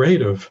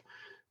integrative,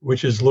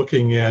 which is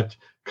looking at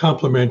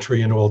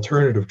complementary and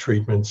alternative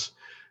treatments,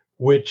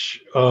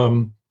 which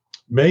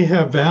may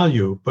have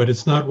value, but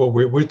it's not what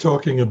we're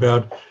talking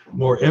about.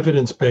 More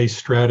evidence-based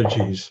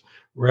strategies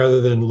rather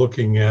than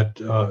looking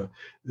at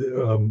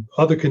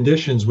other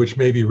conditions which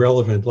may be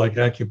relevant, like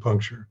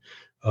acupuncture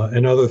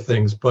and other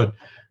things. But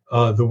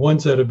the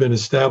ones that have been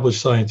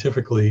established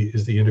scientifically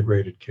is the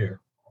integrated care.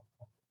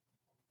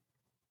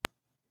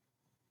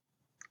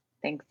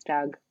 Thanks,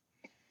 Doug.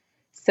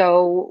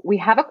 So we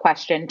have a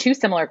question, two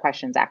similar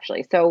questions,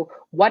 actually. So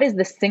what is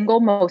the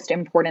single most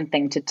important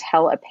thing to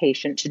tell a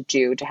patient to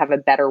do to have a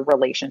better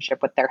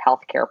relationship with their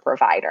healthcare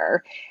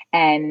provider?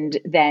 And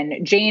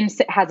then Jane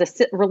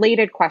has a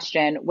related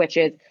question, which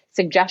is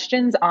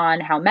suggestions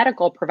on how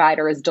medical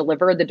providers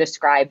deliver the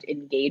described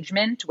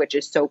engagement, which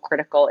is so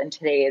critical in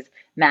today's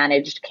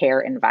managed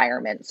care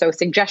environment. So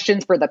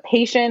suggestions for the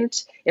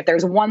patient, if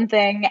there's one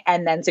thing,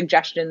 and then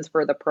suggestions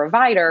for the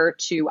provider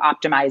to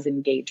optimize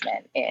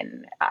engagement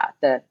in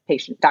the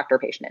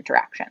doctor-patient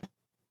interaction.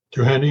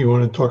 Johanna, you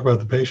want to talk about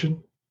the patient?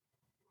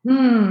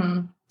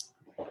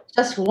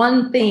 Just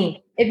one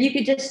thing. If you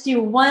could just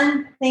do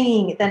one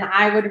thing, then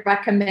I would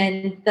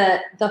recommend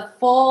the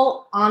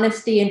full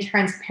honesty and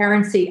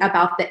transparency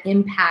about the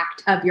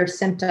impact of your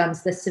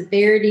symptoms, the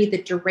severity,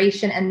 the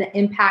duration, and the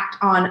impact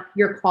on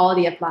your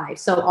quality of life.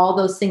 So all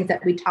those things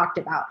that we talked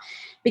about.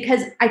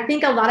 Because I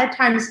think a lot of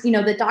times,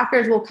 the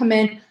doctors will come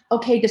in,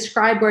 okay,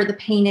 describe where the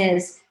pain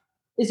is.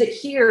 Is it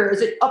here?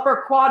 Is it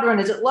upper quadrant?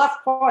 Is it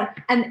left quadrant?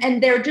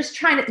 And they're just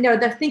trying to,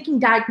 they're thinking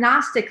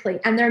diagnostically,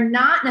 and they're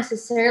not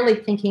necessarily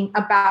thinking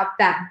about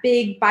that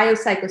big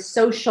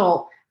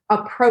biopsychosocial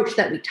approach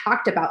that we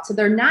talked about. So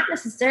they're not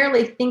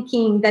necessarily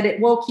thinking that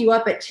it woke you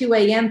up at 2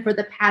 a.m. for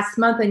the past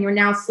month and you're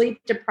now sleep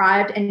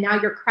deprived and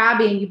now you're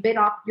crabby and you bit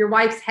off your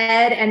wife's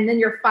head and then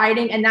you're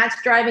fighting and that's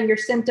driving your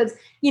symptoms.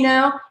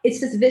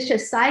 It's this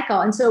vicious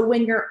cycle. And so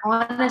when you're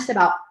honest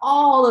about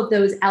all of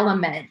those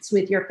elements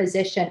with your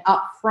physician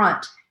up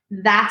front,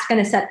 that's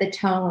going to set the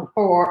tone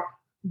for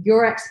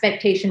your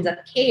expectations of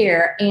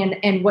care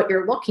and what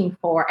you're looking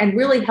for, and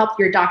really help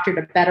your doctor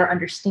to better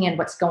understand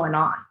what's going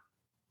on.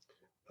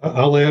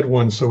 I'll add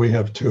one so we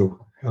have two.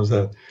 How's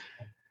that?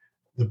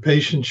 The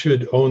patient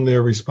should own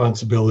their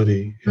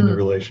responsibility in the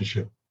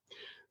relationship,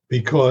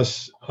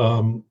 because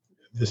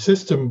the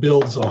system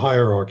builds a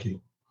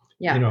hierarchy.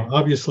 Yeah.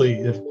 Obviously,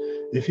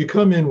 if you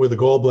come in with a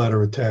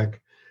gallbladder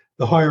attack,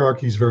 the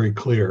hierarchy is very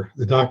clear.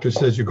 The doctor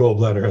says your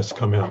gallbladder has to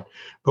come out.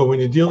 But when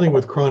you're dealing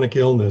with chronic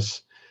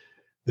illness,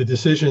 the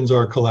decisions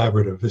are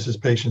collaborative. This is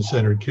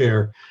patient-centered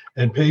care,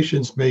 and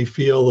patients may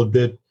feel a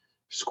bit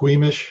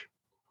squeamish.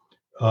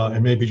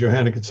 And maybe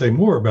Johanna could say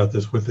more about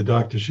this with the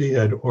doctor she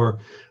had, or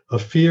a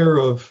fear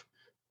of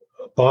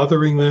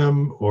bothering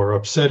them or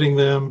upsetting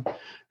them.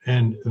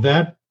 And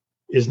that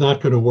is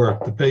not going to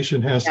work. The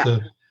patient has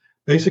to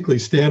basically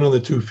stand on the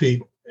 2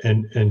 feet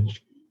and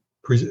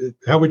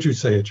how would you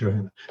say it,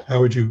 Johanna? How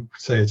would you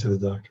say it to the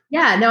doctor?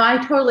 Yeah, no, I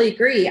totally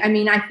agree. I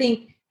mean, I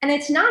think, and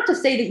it's not to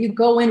say that you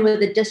go in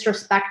with a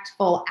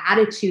disrespectful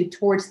attitude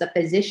towards the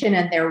physician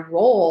and their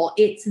role.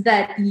 It's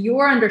that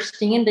you're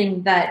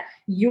understanding that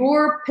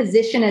your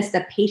position as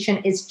the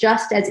patient is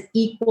just as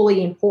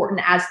equally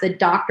important as the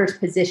doctor's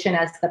position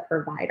as the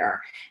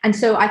provider. And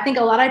so I think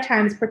a lot of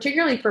times,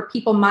 particularly for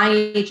people my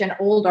age and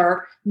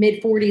older,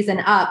 mid 40s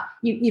and up,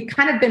 you've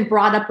kind of been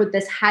brought up with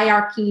this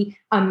hierarchy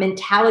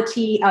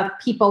mentality of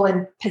people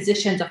in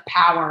positions of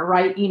power,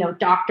 right?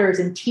 Doctors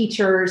and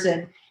teachers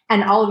and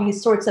all of these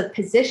sorts of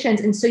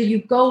positions. And so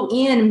you go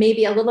in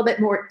maybe a little bit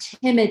more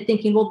timid,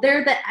 thinking, well,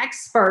 they're the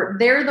expert.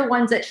 They're the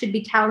ones that should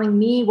be telling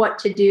me what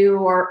to do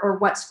or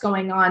what's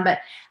going on. But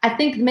I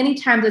think many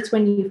times it's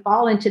when you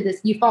fall into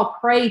this, you fall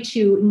prey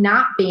to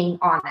not being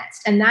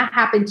honest. And that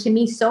happened to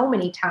me so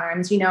many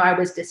times. I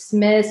was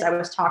dismissed. I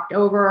was talked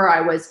over.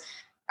 I was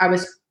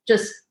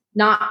just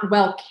not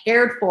well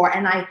cared for.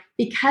 And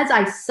because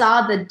I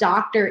saw the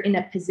doctor in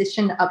a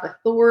position of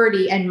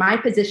authority and my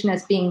position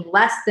as being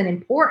less than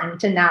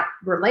important in that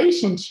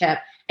relationship,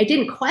 I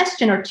didn't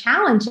question or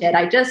challenge it.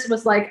 I just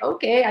was like,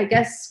 okay, I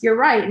guess you're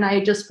right. And I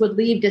just would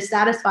leave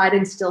dissatisfied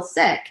and still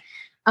sick.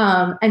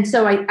 And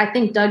so I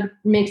think Doug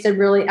makes a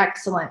really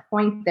excellent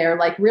point there,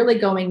 like really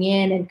going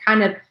in and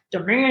kind of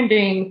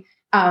demanding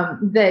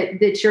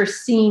that you're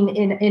seen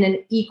in an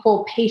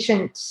equal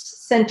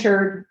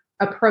patient-centered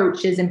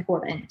approach is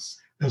important.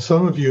 Now,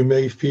 some of you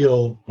may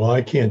feel, well,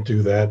 I can't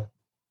do that.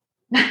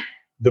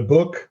 The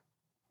book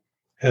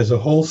has a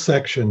whole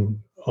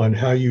section on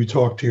how you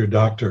talk to your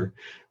doctor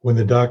when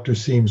the doctor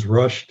seems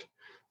rushed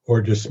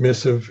or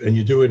dismissive, and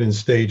you do it in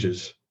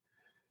stages.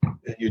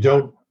 And you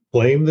don't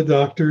blame the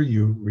doctor,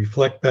 you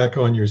reflect back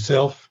on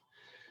yourself.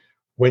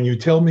 When you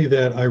tell me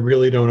that, I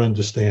really don't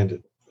understand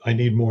it. I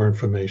need more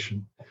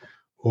information.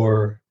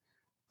 Or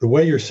the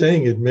way you're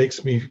saying it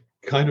makes me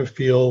kind of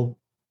feel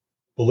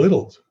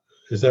belittled.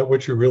 Is that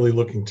what you're really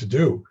looking to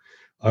do?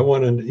 I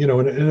want to,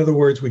 in other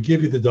words, we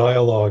give you the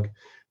dialogue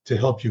to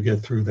help you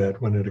get through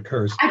that when it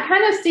occurs. I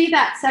kind of see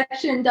that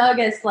section, Doug,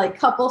 as like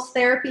couples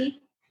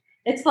therapy.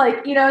 It's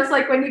like, it's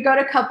like when you go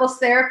to couples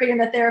therapy and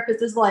the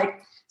therapist is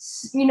like,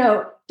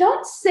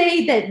 don't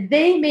say that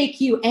they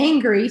make you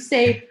angry.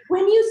 Say,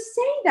 when you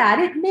say that,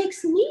 it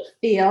makes me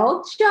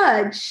feel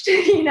judged,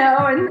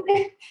 and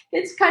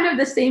it's kind of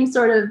the same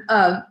sort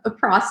of a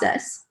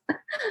process.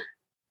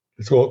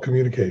 It's all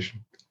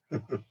communication.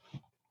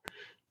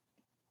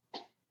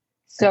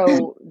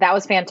 So that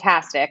was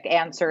fantastic,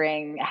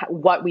 answering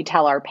what we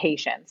tell our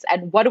patients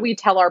and what do we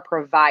tell our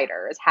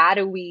providers? How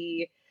do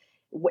we,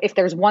 if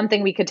there's one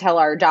thing we could tell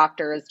our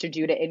doctors to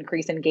do to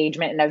increase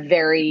engagement in a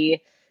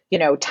very,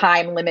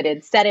 time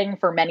limited setting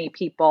for many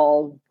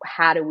people,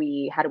 how do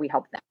we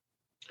help them?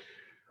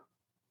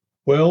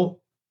 Well,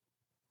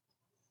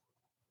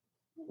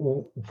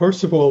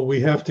 first of all,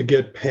 we have to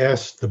get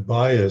past the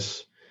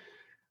bias.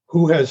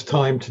 Who has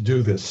time to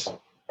do this?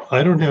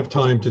 I don't have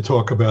time to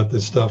talk about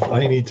this stuff.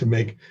 I need to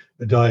make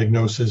a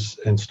diagnosis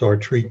and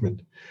start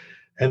treatment.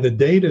 And the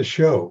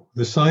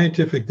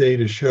scientific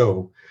data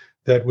show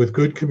that with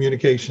good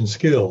communication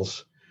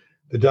skills,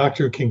 the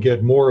doctor can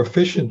get more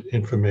efficient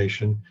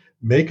information,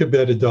 make a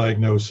better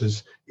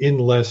diagnosis in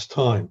less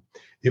time.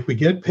 If we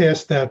get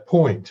past that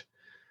point,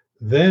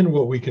 then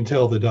what we can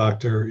tell the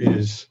doctor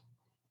is,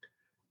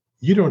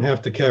 you don't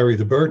have to carry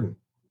the burden.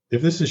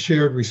 If this is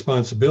shared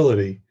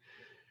responsibility,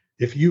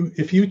 if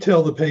you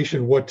tell the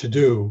patient what to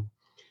do,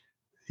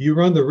 you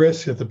run the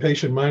risk that the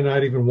patient might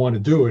not even want to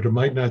do it, or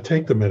might not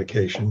take the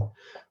medication,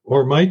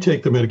 or might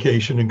take the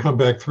medication and come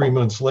back 3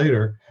 months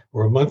later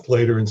or a month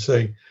later and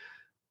say,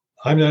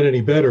 I'm not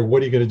any better.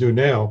 What are you going to do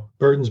now?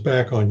 Burden's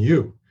back on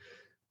you.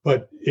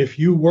 But if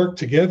you work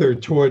together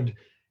toward,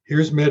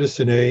 here's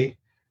medicine A,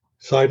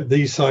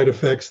 these side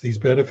effects, these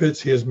benefits,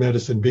 here's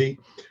medicine B,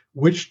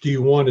 which do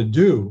you want to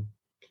do?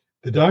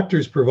 The doctor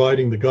is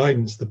providing the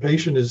guidance. The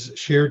patient is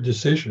shared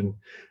decision.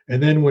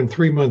 And then when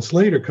 3 months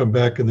later come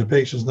back and the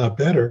patient's not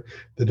better,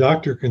 the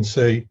doctor can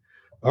say,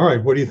 all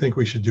right, what do you think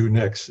we should do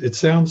next? It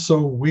sounds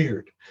so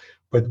weird,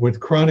 but with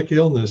chronic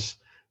illness,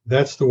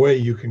 that's the way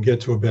you can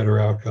get to a better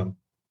outcome.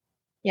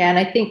 Yeah, and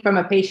I think from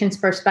a patient's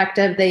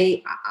perspective,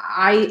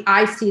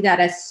 I see that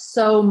as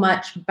so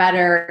much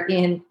better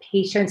in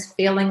patients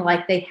feeling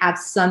like they have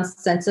some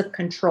sense of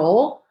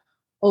control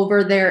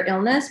over their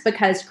illness,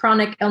 because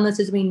chronic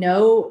illness, as we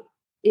know,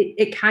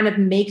 it kind of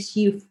makes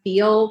you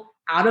feel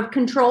out of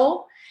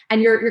control,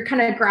 and you're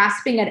kind of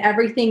grasping at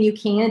everything you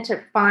can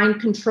to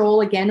find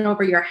control again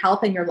over your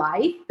health and your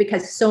life,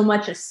 because so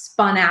much is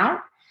spun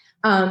out.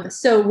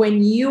 So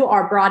when you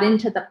are brought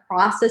into the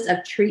process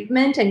of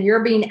treatment and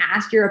you're being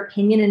asked your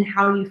opinion and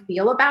how you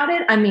feel about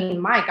it, I mean,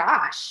 my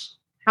gosh,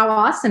 how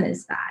awesome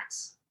is that?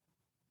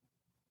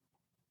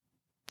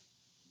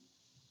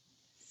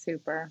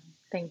 Super.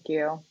 Thank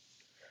you.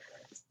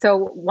 So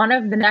one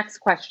of the next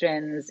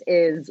questions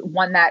is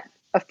one that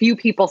a few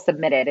people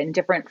submitted in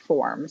different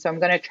forms. So I'm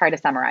going to try to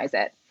summarize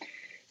it.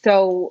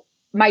 So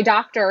my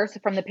doctor, so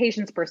from the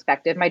patient's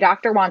perspective, my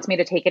doctor wants me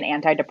to take an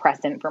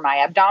antidepressant for my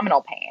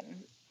abdominal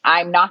pain.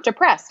 I'm not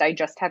depressed. I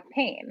just have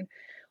pain.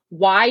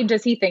 Why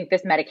does he think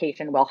this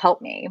medication will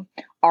help me?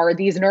 Are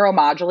these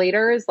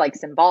neuromodulators like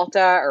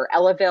Cymbalta or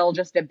Elavil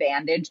just a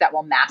bandage that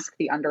will mask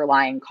the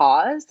underlying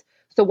cause?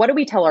 So what do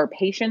we tell our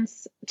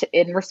patients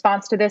in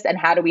response to this, and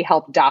how do we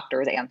help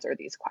doctors answer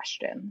these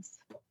questions?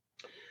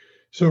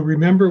 So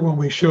remember when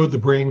we showed the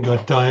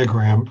brain-gut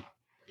diagram,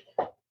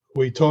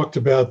 we talked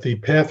about the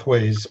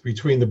pathways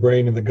between the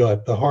brain and the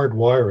gut, the hard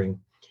wiring.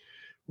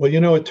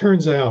 Well, it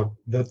turns out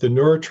that the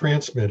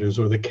neurotransmitters,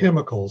 or the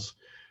chemicals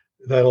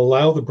that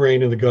allow the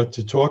brain and the gut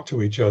to talk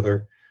to each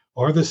other,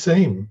 are the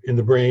same in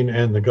the brain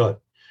and the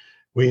gut.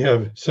 We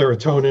have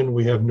serotonin,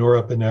 we have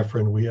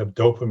norepinephrine, we have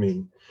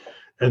dopamine.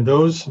 And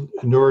those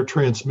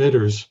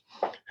neurotransmitters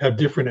have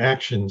different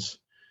actions.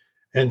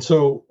 And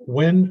so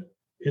when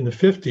in the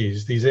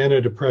 50s, these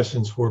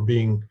antidepressants were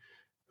being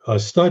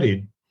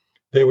studied,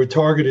 they were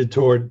targeted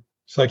toward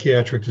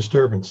psychiatric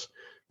disturbance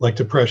like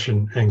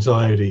depression,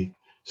 anxiety,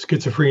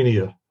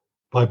 schizophrenia,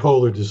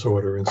 bipolar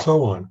disorder, and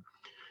so on.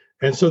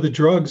 And so the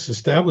drugs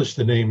established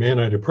the name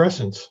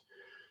antidepressants,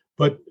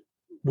 but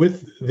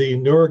with the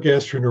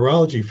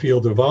neurogastroenterology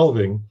field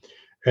evolving,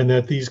 and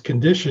that these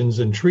conditions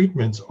and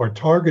treatments are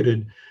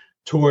targeted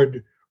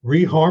toward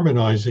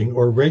reharmonizing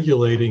or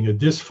regulating a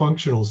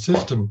dysfunctional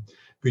system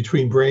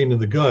between brain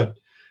and the gut,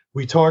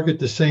 we target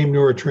the same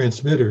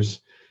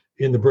neurotransmitters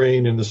in the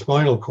brain and the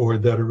spinal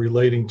cord that are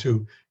relating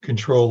to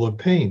control of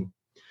pain.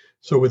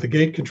 So with the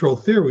gate control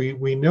theory,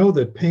 we know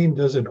that pain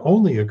doesn't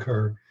only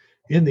occur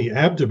in the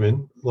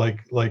abdomen,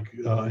 like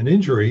an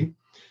injury.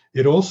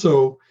 It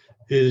also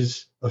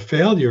is a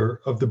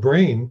failure of the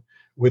brain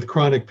with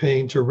chronic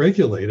pain to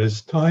regulate.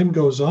 As time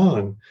goes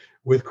on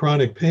with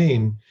chronic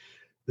pain,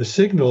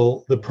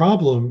 the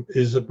problem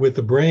is with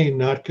the brain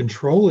not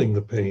controlling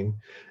the pain.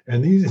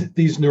 And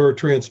these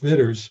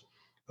neurotransmitters,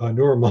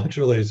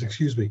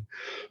 neuromodulators,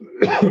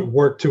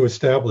 work to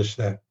establish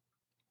that.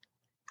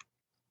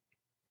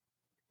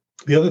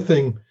 The other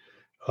thing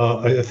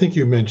I think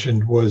you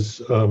mentioned was,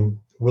 do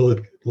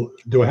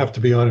I have to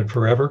be on it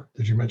forever?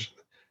 Did you mention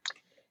that?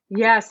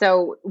 Yeah.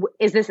 So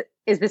is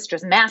this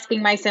just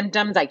masking my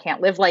symptoms? I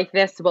can't live like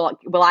this.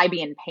 Will I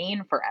be in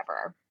pain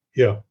forever?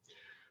 Yeah.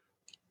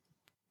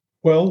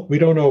 Well, we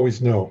don't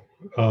always know.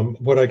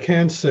 What I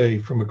can say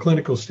from a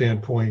clinical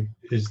standpoint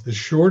is the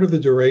shorter the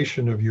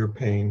duration of your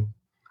pain,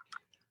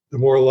 the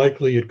more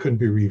likely it can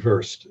be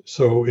reversed.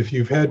 So if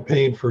you've had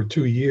pain for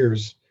 2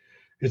 years,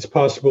 it's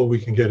possible we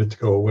can get it to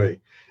go away.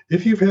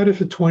 If you've had it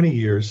for 20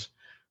 years,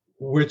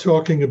 we're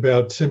talking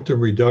about symptom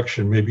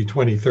reduction, maybe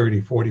 20,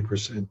 30,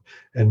 40%,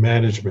 and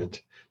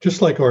management,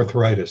 just like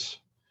arthritis.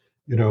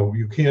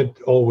 You can't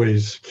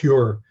always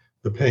cure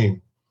the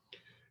pain.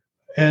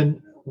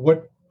 And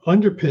what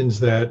underpins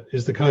that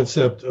is the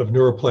concept of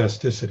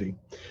neuroplasticity.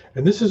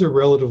 And this is a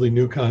relatively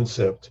new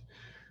concept,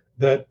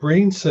 that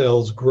brain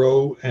cells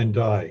grow and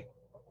die.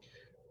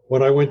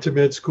 When I went to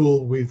med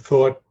school, we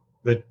thought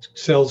that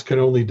cells can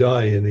only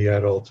die in the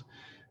adult,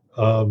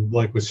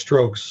 like with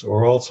strokes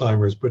or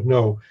Alzheimer's, but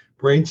no,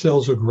 brain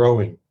cells are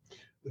growing.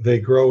 They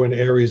grow in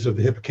areas of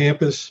the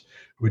hippocampus,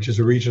 which is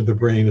a region of the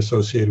brain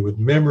associated with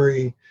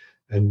memory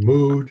and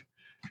mood,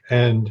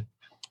 and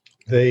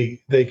they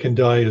can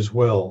die as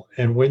well.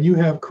 And when you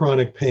have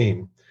chronic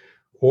pain,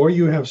 or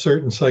you have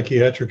certain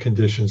psychiatric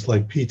conditions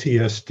like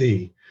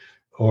PTSD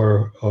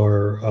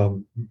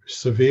or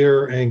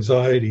severe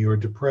anxiety or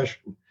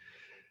depression,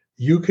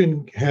 you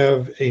can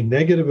have a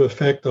negative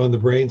effect on the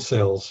brain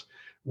cells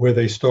where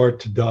they start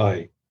to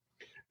die.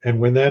 And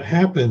when that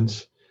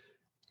happens,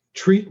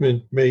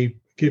 treatment may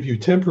give you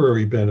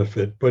temporary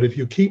benefit, but if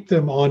you keep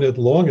them on it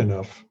long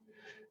enough,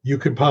 you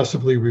could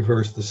possibly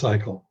reverse the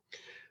cycle.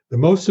 The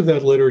most of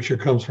that literature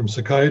comes from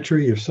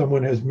psychiatry. If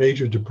someone has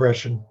major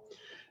depression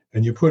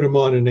and you put them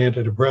on an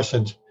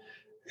antidepressant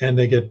and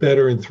they get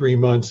better in 3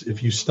 months,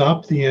 if you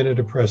stop the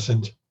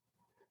antidepressant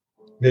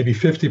maybe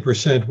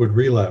 50% would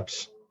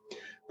relapse.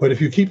 But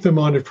if you keep them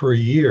on it for a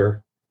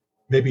year,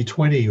 maybe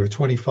 20 or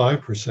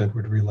 25%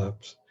 would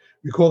relapse.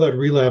 We call that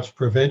relapse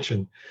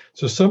prevention.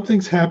 So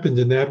something's happened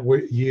in that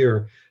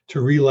year to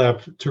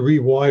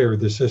rewire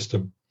the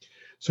system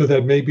so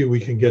that maybe we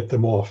can get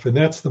them off. And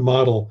that's the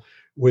model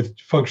with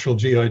functional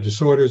GI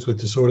disorders, with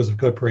disorders of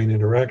gut-brain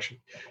interaction.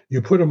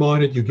 You put them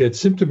on it, you get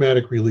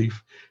symptomatic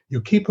relief, you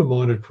keep them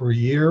on it for a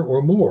year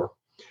or more.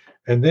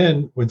 And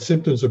then when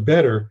symptoms are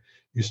better,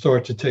 you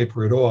start to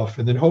taper it off.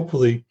 And then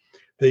hopefully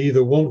they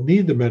either won't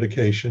need the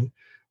medication,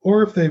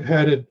 or if they've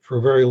had it for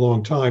a very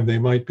long time, they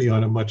might be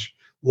on a much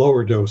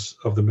lower dose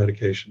of the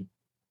medication.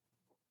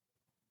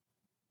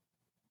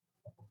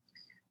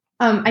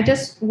 I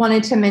just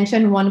wanted to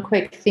mention one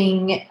quick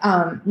thing,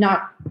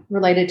 not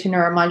related to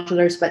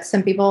neuromodulators, but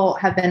some people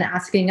have been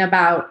asking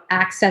about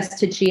access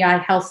to GI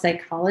health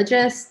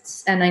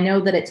psychologists. And I know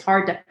that it's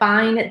hard to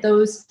find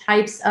those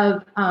types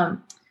of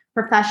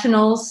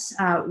professionals.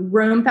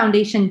 Rome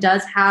Foundation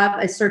does have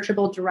a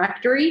searchable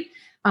directory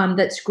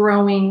that's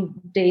growing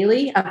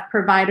daily of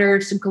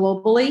providers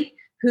globally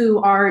who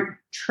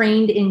are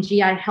trained in GI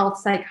health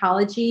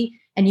psychology.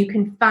 And you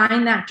can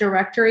find that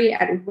directory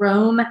at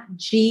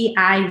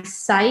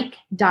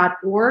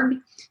romegipsych.org.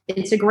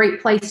 It's a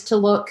great place to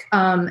look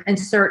and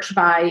search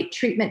by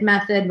treatment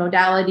method,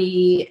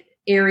 modality,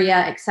 area,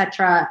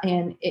 etc.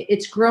 And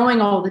it's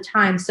growing all the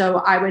time. So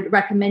I would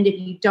recommend, if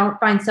you don't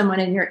find someone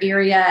in your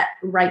area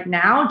right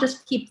now,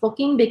 just keep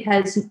looking,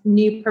 because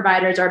new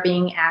providers are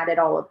being added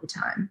all of the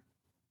time.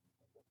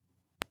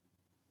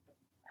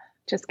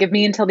 Just give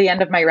me until the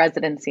end of my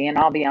residency and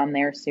I'll be on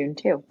there soon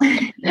too.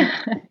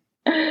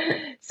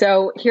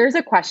 So here's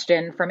a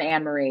question from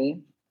Anne-Marie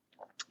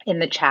in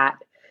the chat.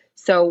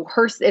 So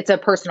it's a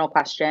personal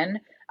question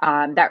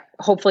that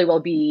hopefully will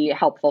be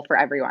helpful for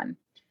everyone.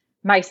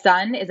 My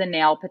son is a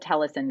nail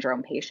patella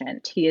syndrome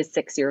patient. He is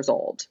 6 years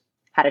old.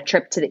 Had a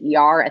trip to the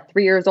ER at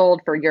 3 years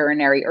old for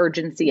urinary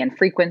urgency and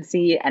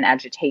frequency and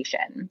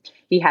agitation.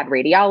 He had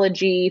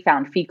radiology,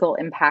 found fecal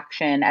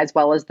impaction, as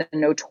well as the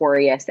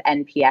notorious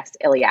NPS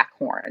iliac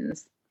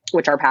horns,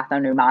 which are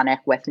pathognomonic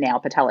with nail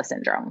patella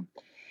syndrome.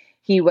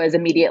 He was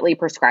immediately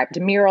prescribed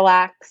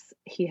Miralax.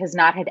 He has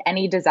not had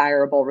any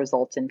desirable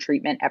results in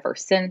treatment ever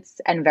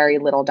since, and very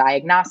little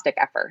diagnostic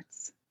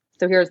efforts.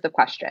 So here's the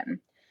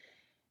question.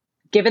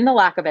 Given the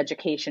lack of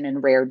education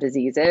in rare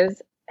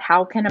diseases,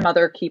 how can a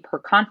mother keep her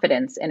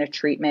confidence in a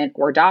treatment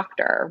or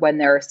doctor when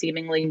there are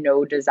seemingly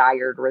no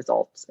desired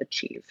results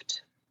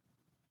achieved?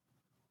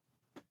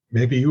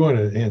 Maybe you want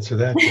to answer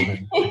that,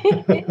 Joanne.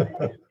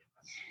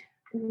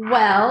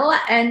 Well,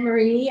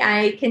 Anne-Marie,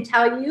 I can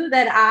tell you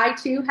that I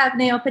too have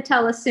nail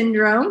patella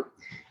syndrome,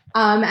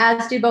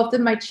 as do both of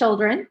my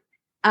children.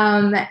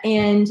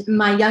 And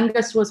my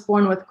youngest was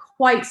born with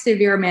quite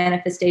severe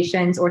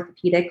manifestations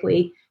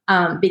orthopedically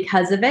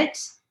because of it.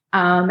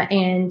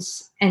 And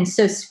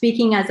so,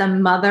 speaking as a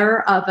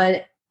mother of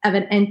an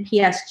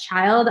NPS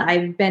child,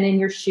 I've been in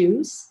your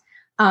shoes,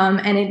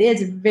 and it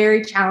is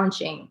very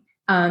challenging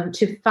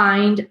to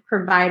find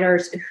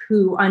providers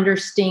who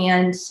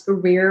understand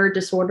rare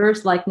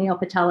disorders like nail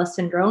patella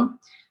syndrome.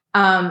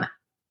 What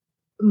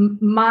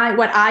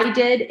I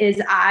did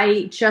is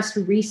I just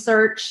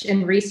researched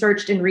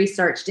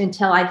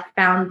until I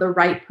found the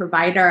right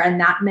provider, and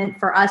that meant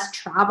for us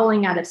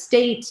traveling out of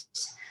state,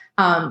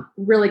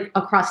 really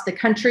across the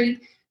country.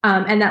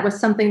 And that was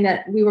something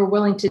that we were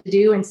willing to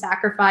do and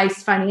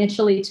sacrifice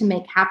financially to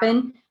make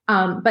happen.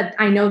 But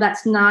I know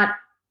that's not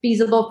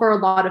feasible for a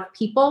lot of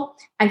people.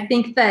 I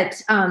think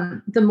that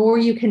the more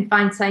you can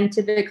find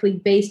scientifically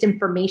based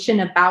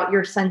information about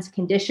your son's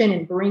condition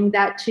and bring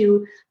that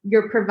to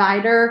your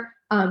provider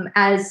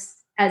as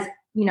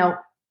you know,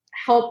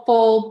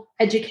 helpful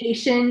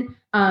education.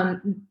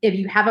 If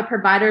you have a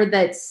provider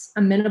that's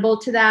amenable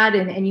to that,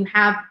 and you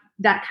have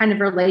that kind of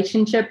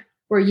relationship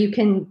where you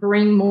can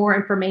bring more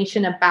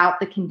information about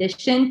the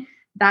condition,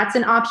 that's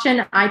an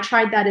option. I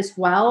tried that as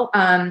well.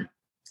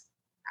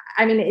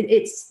 I mean,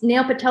 it's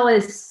nail patella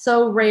is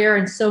so rare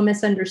and so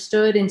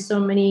misunderstood in so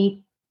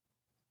many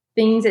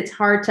things. It's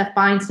hard to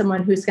find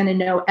someone who's going to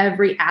know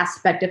every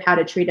aspect of how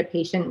to treat a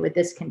patient with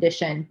this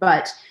condition.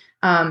 But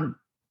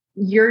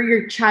you're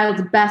your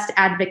child's best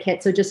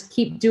advocate. So just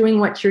keep doing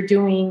what you're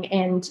doing.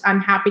 And I'm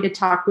happy to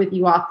talk with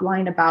you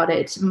offline about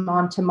it,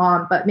 mom to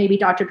mom. But maybe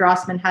Dr.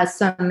 Drossman has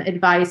some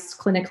advice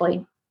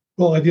clinically.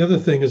 Well, the other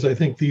thing is, I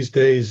think these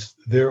days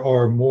there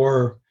are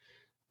more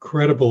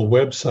credible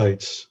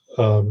websites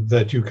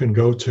that you can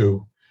go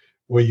to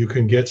where you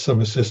can get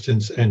some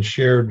assistance and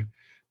shared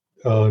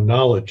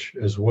knowledge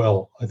as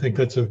well. I think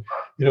that's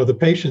the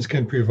patients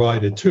can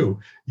provide it too.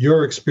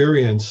 Your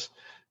experience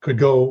could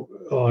go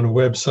on a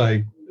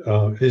website.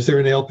 Is there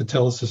a Nail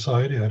Patella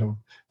Society? I don't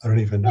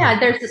even know. Yeah,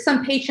 there's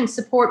some patient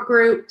support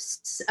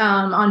groups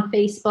on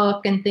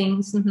Facebook and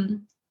things. Mm-hmm.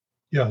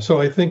 Yeah,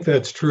 so I think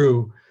that's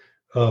true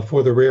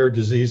for the rare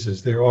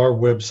diseases. There are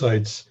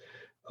websites,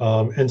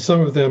 and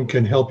some of them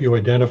can help you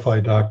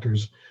identify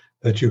doctors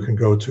that you can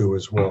go to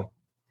as well.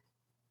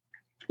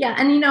 Yeah.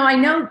 And, I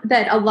know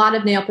that a lot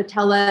of Nail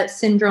patella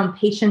syndrome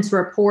patients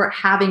report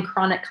having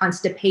chronic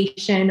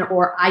constipation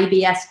or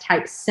IBS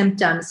type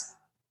symptoms.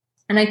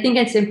 And I think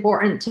it's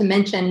important to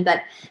mention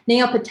that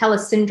Nail patella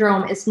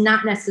syndrome is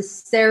not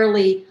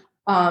necessarily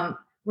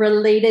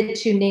related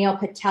to Nail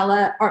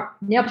patella, or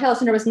Nail patella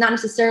syndrome is not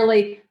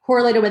necessarily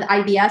correlated with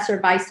IBS or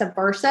vice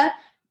versa.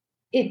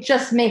 It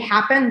just may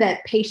happen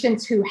that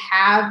patients who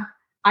have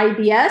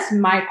IBS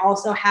might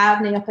also have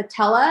Nail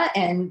patella,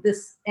 and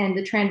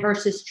the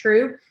transverse is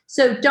true.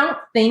 So don't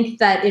think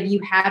that if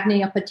you have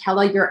Nail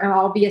patella, you're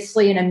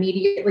obviously and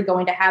immediately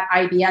going to have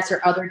IBS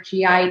or other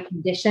GI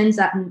conditions.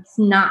 That's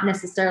not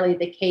necessarily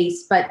the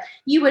case, but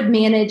you would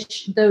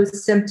manage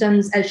those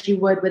symptoms as you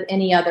would with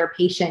any other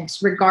patient,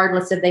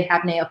 regardless if they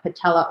have Nail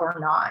patella or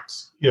not.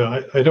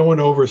 Yeah, I don't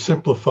want to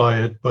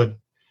oversimplify it, but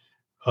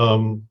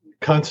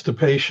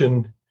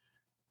constipation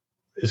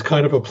is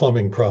kind of a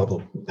plumbing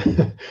problem.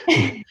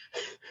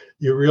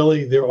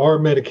 There are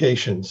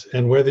medications,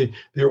 and whether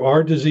there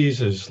are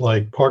diseases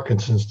like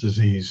Parkinson's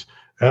disease,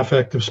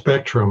 affective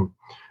spectrum,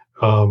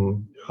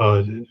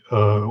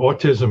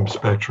 autism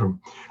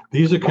spectrum,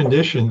 these are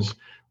conditions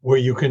where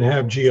you can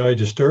have GI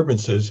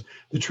disturbances.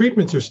 The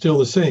treatments are still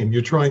the same.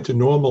 You're trying to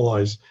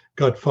normalize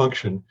gut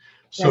function.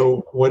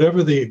 So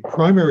whatever the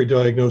primary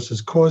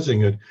diagnosis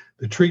causing it,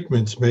 the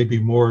treatments may be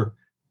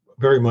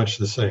very much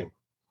the same.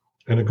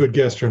 And a good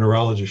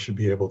gastroenterologist should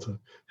be able to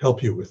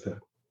help you with that.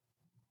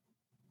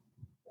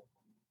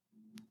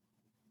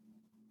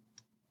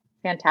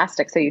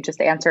 Fantastic. So you just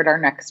answered our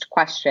next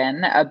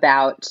question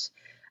about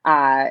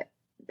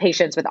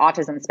patients with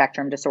autism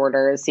spectrum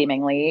disorders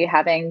seemingly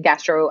having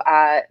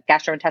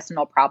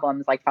gastrointestinal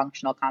problems like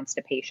functional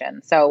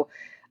constipation. So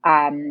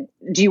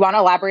do you want to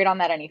elaborate on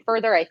that any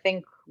further? I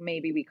think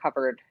maybe we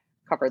covered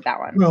that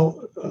one.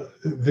 Well,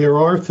 there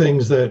are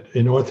things that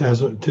in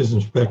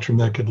autism spectrum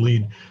that could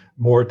lead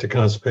more to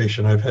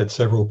constipation. I've had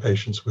several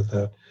patients with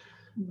that.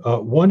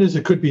 One is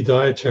it could be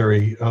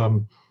dietary.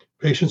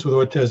 Patients with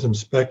autism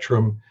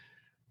spectrum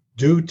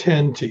do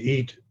tend to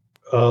eat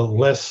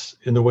less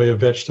in the way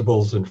of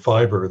vegetables and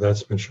fiber.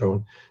 That's been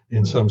shown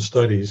in some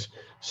studies.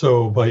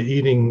 So by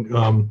eating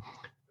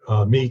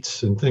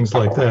meats and things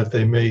like that,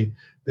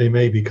 they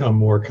may become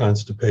more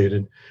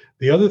constipated.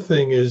 The other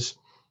thing is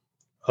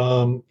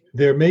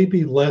there may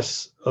be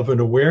less of an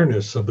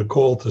awareness of the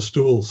call to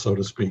stool, so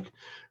to speak.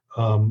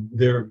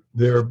 They're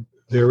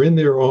in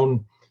their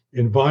own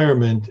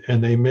environment,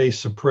 and they may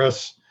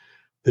suppress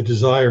the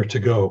desire to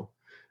go.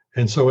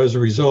 And so as a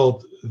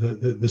result,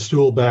 the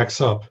stool backs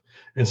up,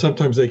 and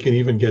sometimes they can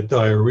even get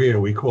diarrhea.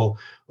 We call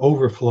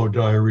overflow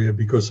diarrhea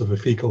because of a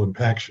fecal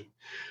impaction.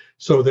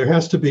 So there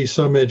has to be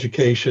some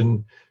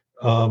education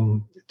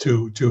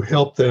to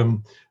help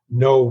them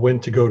know when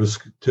to go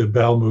to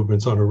bowel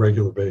movements on a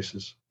regular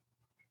basis.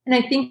 And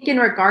I think in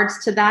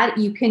regards to that,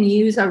 you can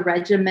use a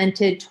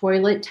regimented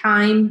toilet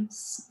time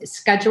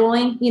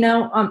scheduling.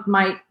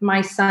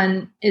 My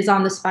son is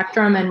on the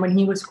spectrum, and when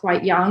he was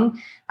quite young,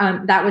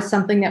 that was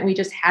something that we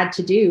just had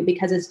to do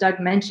because, as Doug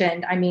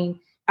mentioned,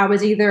 I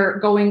was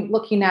either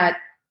looking at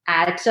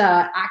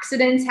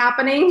accidents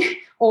happening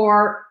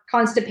or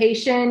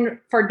constipation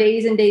for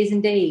days and days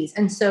and days.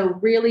 And so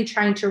really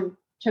trying to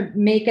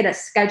make it a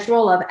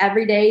schedule of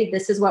every day,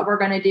 this is what we're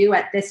going to do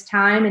at this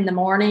time in the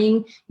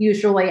morning.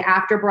 Usually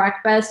after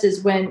breakfast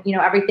is when,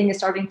 everything is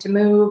starting to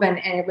move, and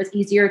it was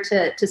easier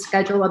to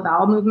schedule a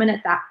bowel movement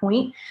at that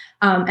point.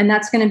 And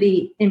that's going to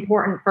be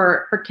important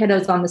for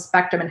kiddos on the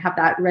spectrum and have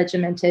that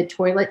regimented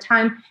toilet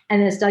time.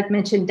 And as Doug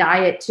mentioned,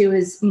 diet too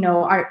is,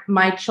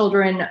 my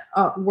children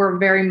were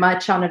very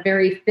much on a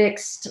very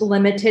fixed,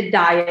 limited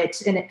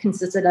diet, and it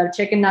consisted of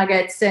chicken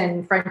nuggets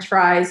and French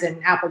fries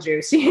and apple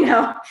juice,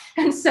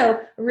 and so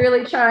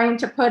really trying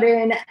to put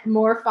in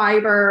more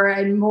fiber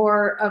and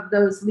more of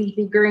those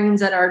leafy greens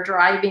that are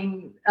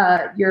driving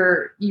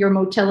your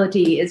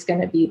motility is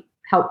going to be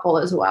helpful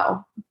as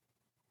well.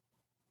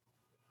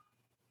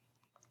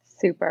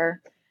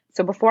 Super.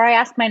 So before I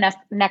ask my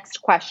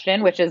next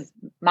question, which is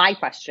my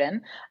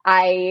question,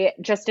 I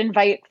just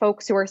invite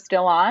folks who are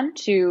still on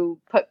to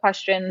put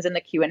questions in the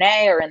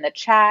Q&A or in the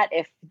chat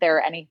if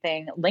there's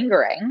anything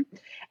lingering.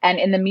 And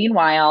in the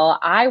meanwhile,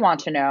 I want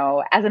to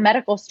know, as a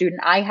medical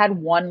student, I had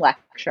one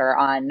lecture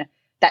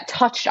that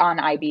touched on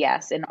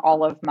IBS in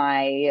all of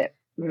my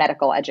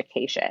medical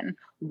education.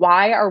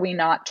 Why are we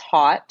not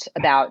taught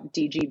about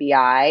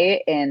DGBI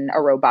in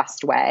a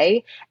robust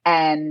way?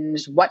 And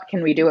what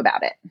can we do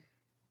about it?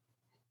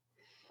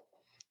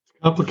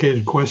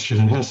 Complicated question.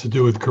 It has to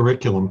do with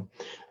curriculum,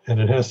 and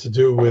it has to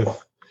do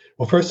with,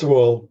 well, first of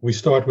all, we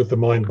start with the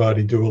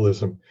mind-body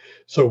dualism.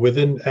 So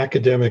within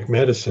academic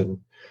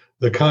medicine,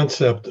 the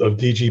concept of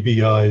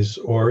DGBIs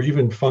or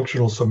even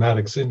functional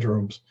somatic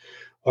syndromes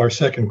are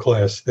second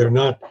class. They're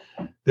not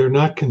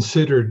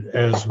considered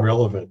as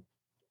relevant.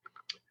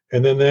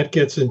 And then that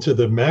gets into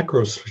the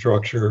macro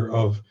structure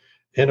of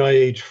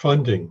NIH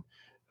funding.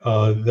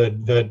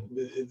 The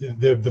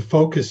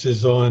focus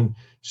is on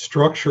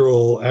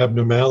structural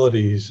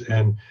abnormalities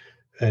and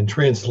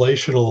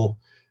translational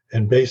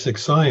and basic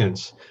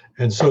science.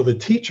 And so the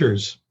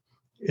teachers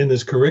in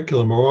this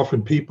curriculum are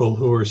often people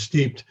who are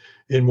steeped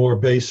in more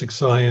basic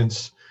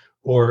science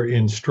or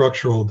in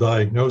structural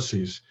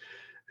diagnoses.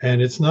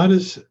 And it's not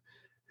as,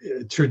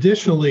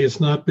 traditionally,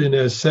 it's not been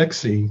as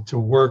sexy to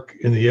work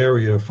in the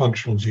area of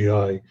functional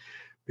GI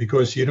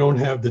because you don't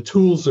have, the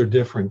tools are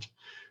different.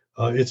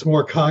 It's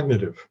more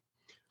cognitive,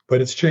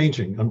 but it's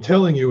changing. I'm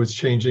telling you it's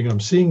changing. I'm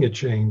seeing it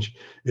change.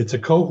 It's a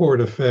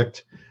cohort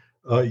effect.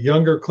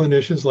 Younger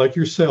clinicians like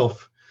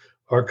yourself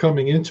are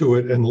coming into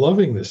it and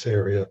loving this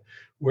area,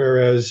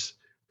 whereas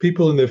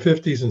people in their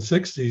 50s and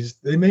 60s,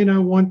 they may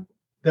not want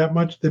that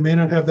much, they may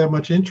not have that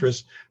much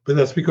interest, but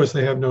that's because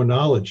they have no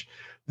knowledge.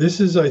 This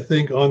is, I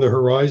think, on the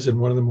horizon,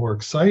 one of the more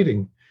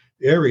exciting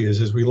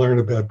areas as we learn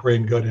about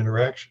brain-gut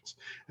interactions.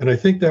 And I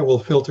think that will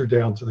filter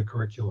down to the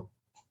curriculum.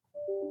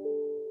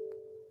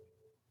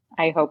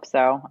 I hope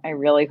so. I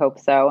really hope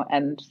so.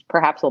 And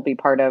perhaps we'll be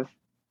part of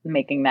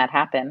making that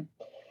happen.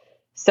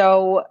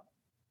 So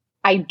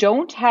I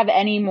don't have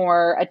any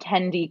more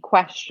attendee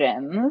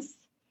questions,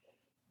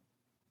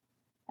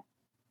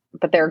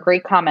 but there are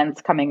great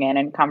comments coming in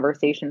and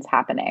conversations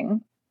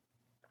happening.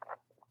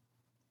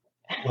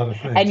 A lot of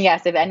thanks. And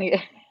yes, if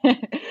any,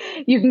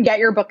 you can get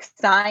your book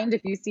signed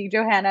if you see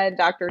Johanna and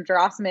Dr.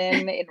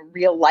 Drossman in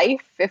real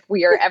life, if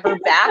we are ever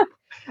back.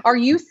 Are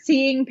you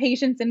seeing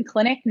patients in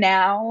clinic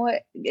now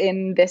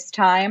in this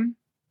time?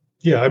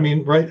 Yeah, I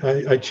mean, right.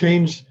 I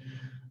changed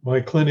my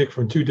clinic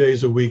from 2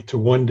 days a week to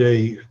 1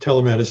 day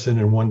telemedicine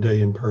and 1 day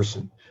in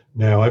person.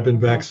 Now I've been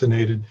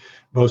vaccinated.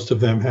 Most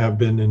of them have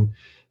been. And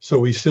so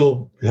we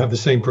still have the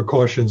same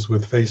precautions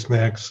with face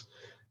masks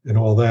and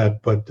all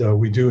that, but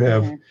we do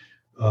have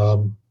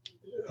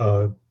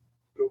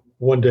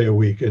 1 day a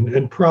week,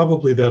 and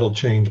probably that'll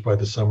change by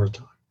the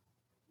summertime.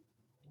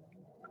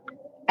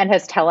 And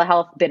has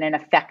telehealth been an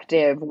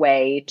effective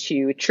way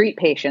to treat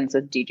patients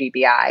with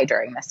DGBI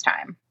during this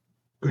time?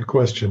 Good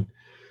question.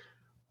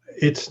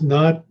 It's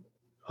not,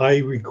 I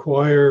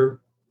require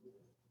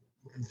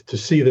to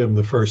see them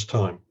the first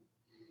time,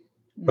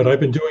 but I've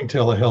been doing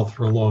telehealth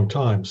for a long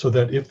time, so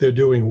that if they're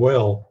doing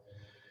well,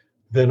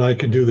 then I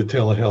can do the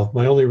telehealth.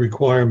 My only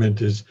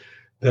requirement is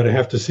that I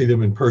have to see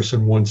them in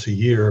person once a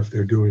year if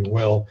they're doing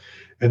well.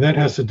 And that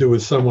has to do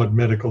with somewhat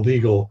medical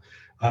legal.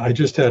 I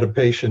just had a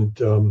patient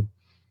who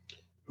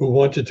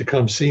wanted to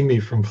come see me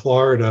from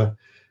Florida,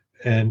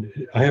 and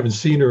I haven't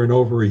seen her in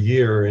over a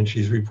year, and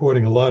she's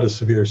reporting a lot of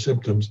severe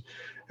symptoms,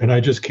 and I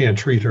just can't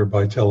treat her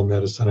by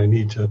telemedicine. I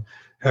need to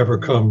have her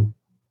come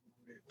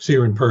see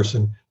her in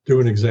person, do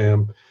an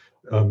exam,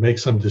 make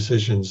some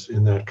decisions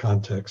in that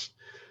context.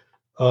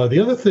 The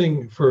other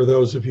thing for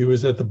those of you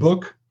is that the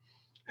book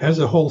has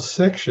a whole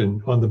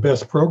section on the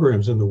best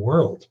programs in the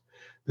world.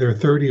 There are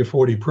 30 or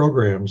 40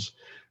 programs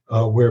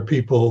where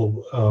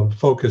people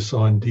focus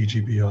on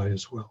DGBI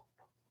as well.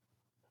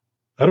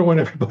 I don't want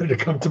everybody to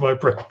come to my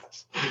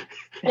practice.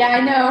 Yeah,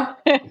 I know.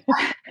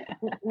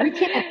 we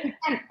can't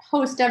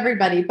host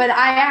everybody, but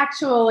I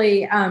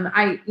actually,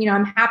 I'm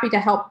happy to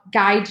help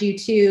guide you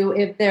to,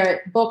 if the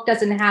book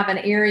doesn't have an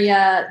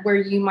area where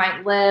you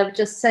might live,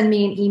 just send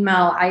me an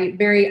email. I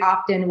very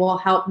often will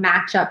help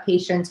match up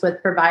patients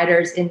with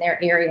providers in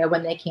their area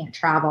when they can't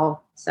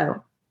travel.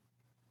 So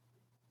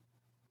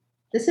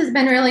this has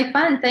been really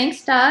fun.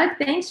 Thanks, Doug.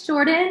 Thanks,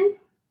 Jordan.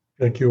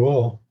 Thank you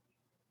all.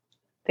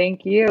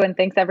 Thank you. And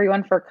thanks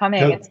everyone for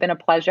coming. Yep. It's been a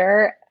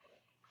pleasure.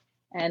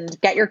 And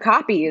get your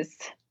copies.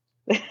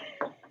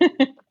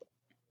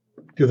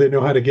 Do they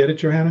know how to get it,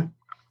 Johanna?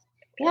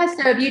 Yeah,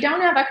 so if you don't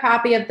have a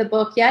copy of the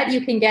book yet,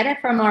 you can get it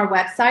from our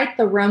website,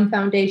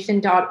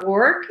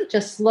 theromefoundation.org.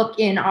 Just look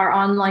in our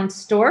online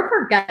store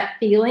for Gut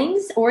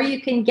Feelings, or you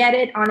can get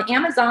it on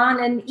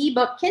Amazon and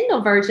ebook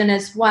Kindle version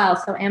as well,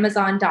 so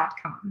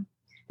amazon.com.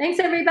 Thanks,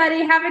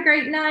 everybody. Have a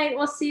great night.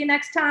 We'll see you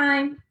next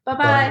time.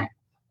 Bye-bye. Bye.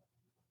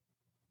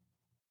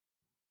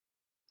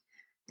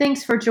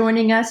 Thanks for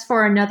joining us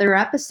for another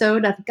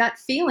episode of Gut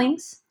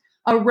Feelings,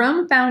 a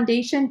Rome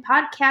Foundation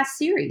podcast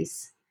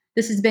series.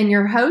 This has been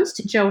your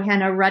host,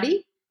 Johanna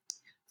Ruddy.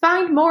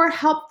 Find more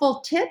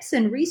helpful tips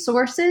and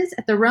resources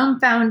at the Rome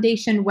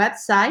Foundation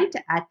website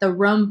at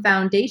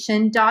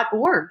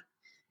theromefoundation.org.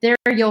 There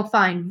you'll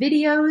find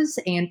videos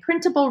and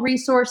printable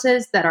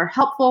resources that are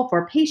helpful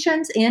for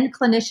patients and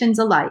clinicians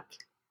alike.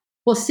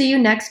 We'll see you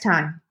next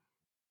time.